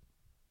gifts?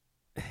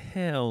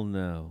 Hell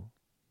no.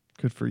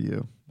 Good for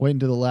you. Wait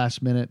until the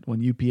last minute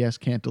when UPS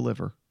can't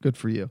deliver. Good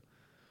for you.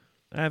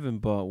 I haven't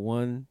bought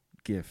one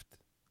gift.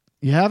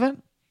 You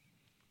haven't?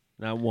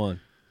 Not one.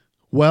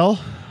 Well,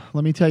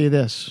 let me tell you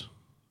this.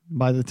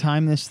 By the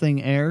time this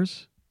thing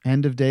airs,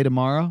 end of day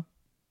tomorrow,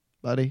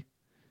 buddy,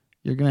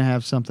 you're going to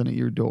have something at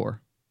your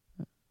door.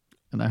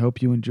 And I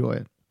hope you enjoy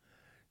it.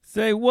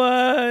 Say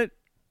what?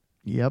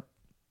 Yep.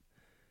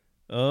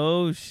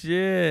 Oh,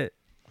 shit.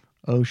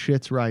 Oh,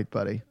 shit's right,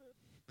 buddy.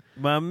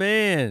 My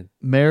man.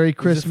 Merry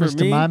Christmas for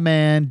to me? my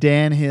man,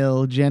 Dan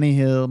Hill, Jenny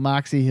Hill,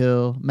 Moxie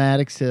Hill,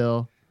 Maddox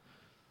Hill.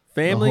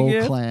 Family the whole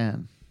gift?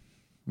 clan.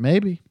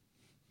 Maybe.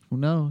 Who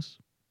knows?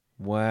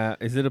 Wow.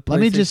 Is it a PlayStation Let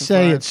me just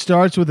say 5? it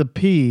starts with a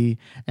P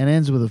and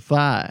ends with a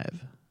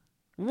 5.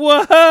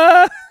 What?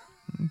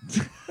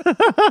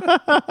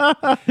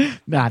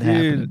 Not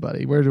happening,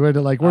 buddy. We're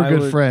I good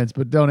would- friends,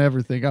 but don't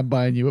ever think I'm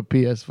buying you a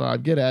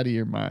PS5. Get out of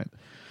your mind.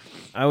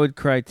 I would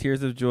cry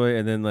tears of joy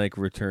and then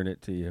return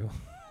it to you.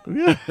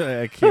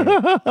 I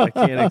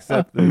can't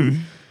accept this.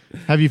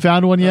 Have you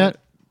found one yet?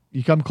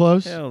 You come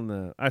close? Hell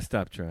no. I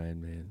stopped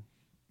trying, man.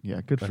 Yeah,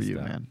 good for Let's you,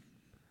 stop. man.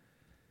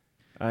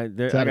 I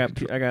It's out of got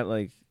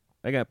control.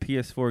 I got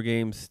PS4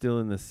 games still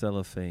in the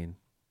cellophane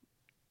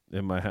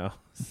in my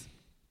house.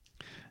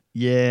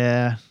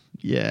 Yeah.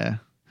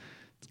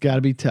 It's got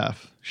to be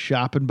tough.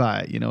 Shop and buy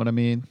it. You know what I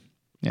mean?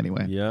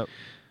 Anyway. Yep.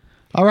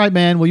 All right,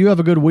 man. Well, you have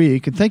a good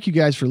week. And thank you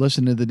guys for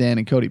listening to the Dan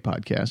and Cody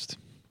podcast.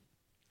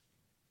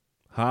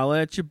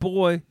 Holla at your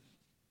boy.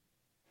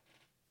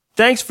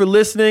 Thanks for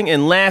listening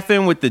and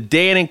laughing with the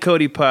Dan and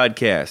Cody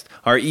podcast.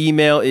 Our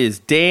email is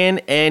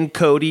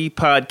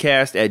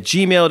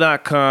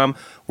danandcodypodcast@gmail.com.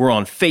 We're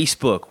on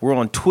Facebook. We're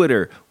on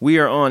Twitter. We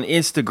are on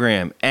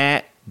Instagram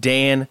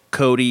 @Dan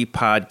Cody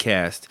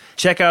Podcast.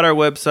 Check out our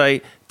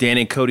website,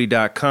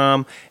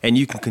 danandcody.com, and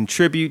you can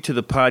contribute to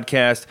the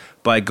podcast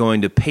by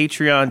going to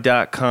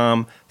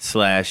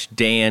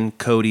patreon.com/Dan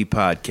Cody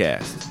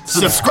Podcast.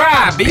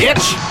 Subscribe,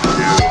 bitch!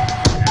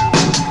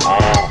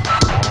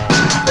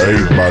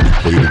 Everybody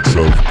played a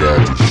tough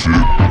guy to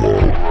shit. Whoa.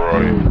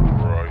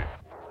 Right.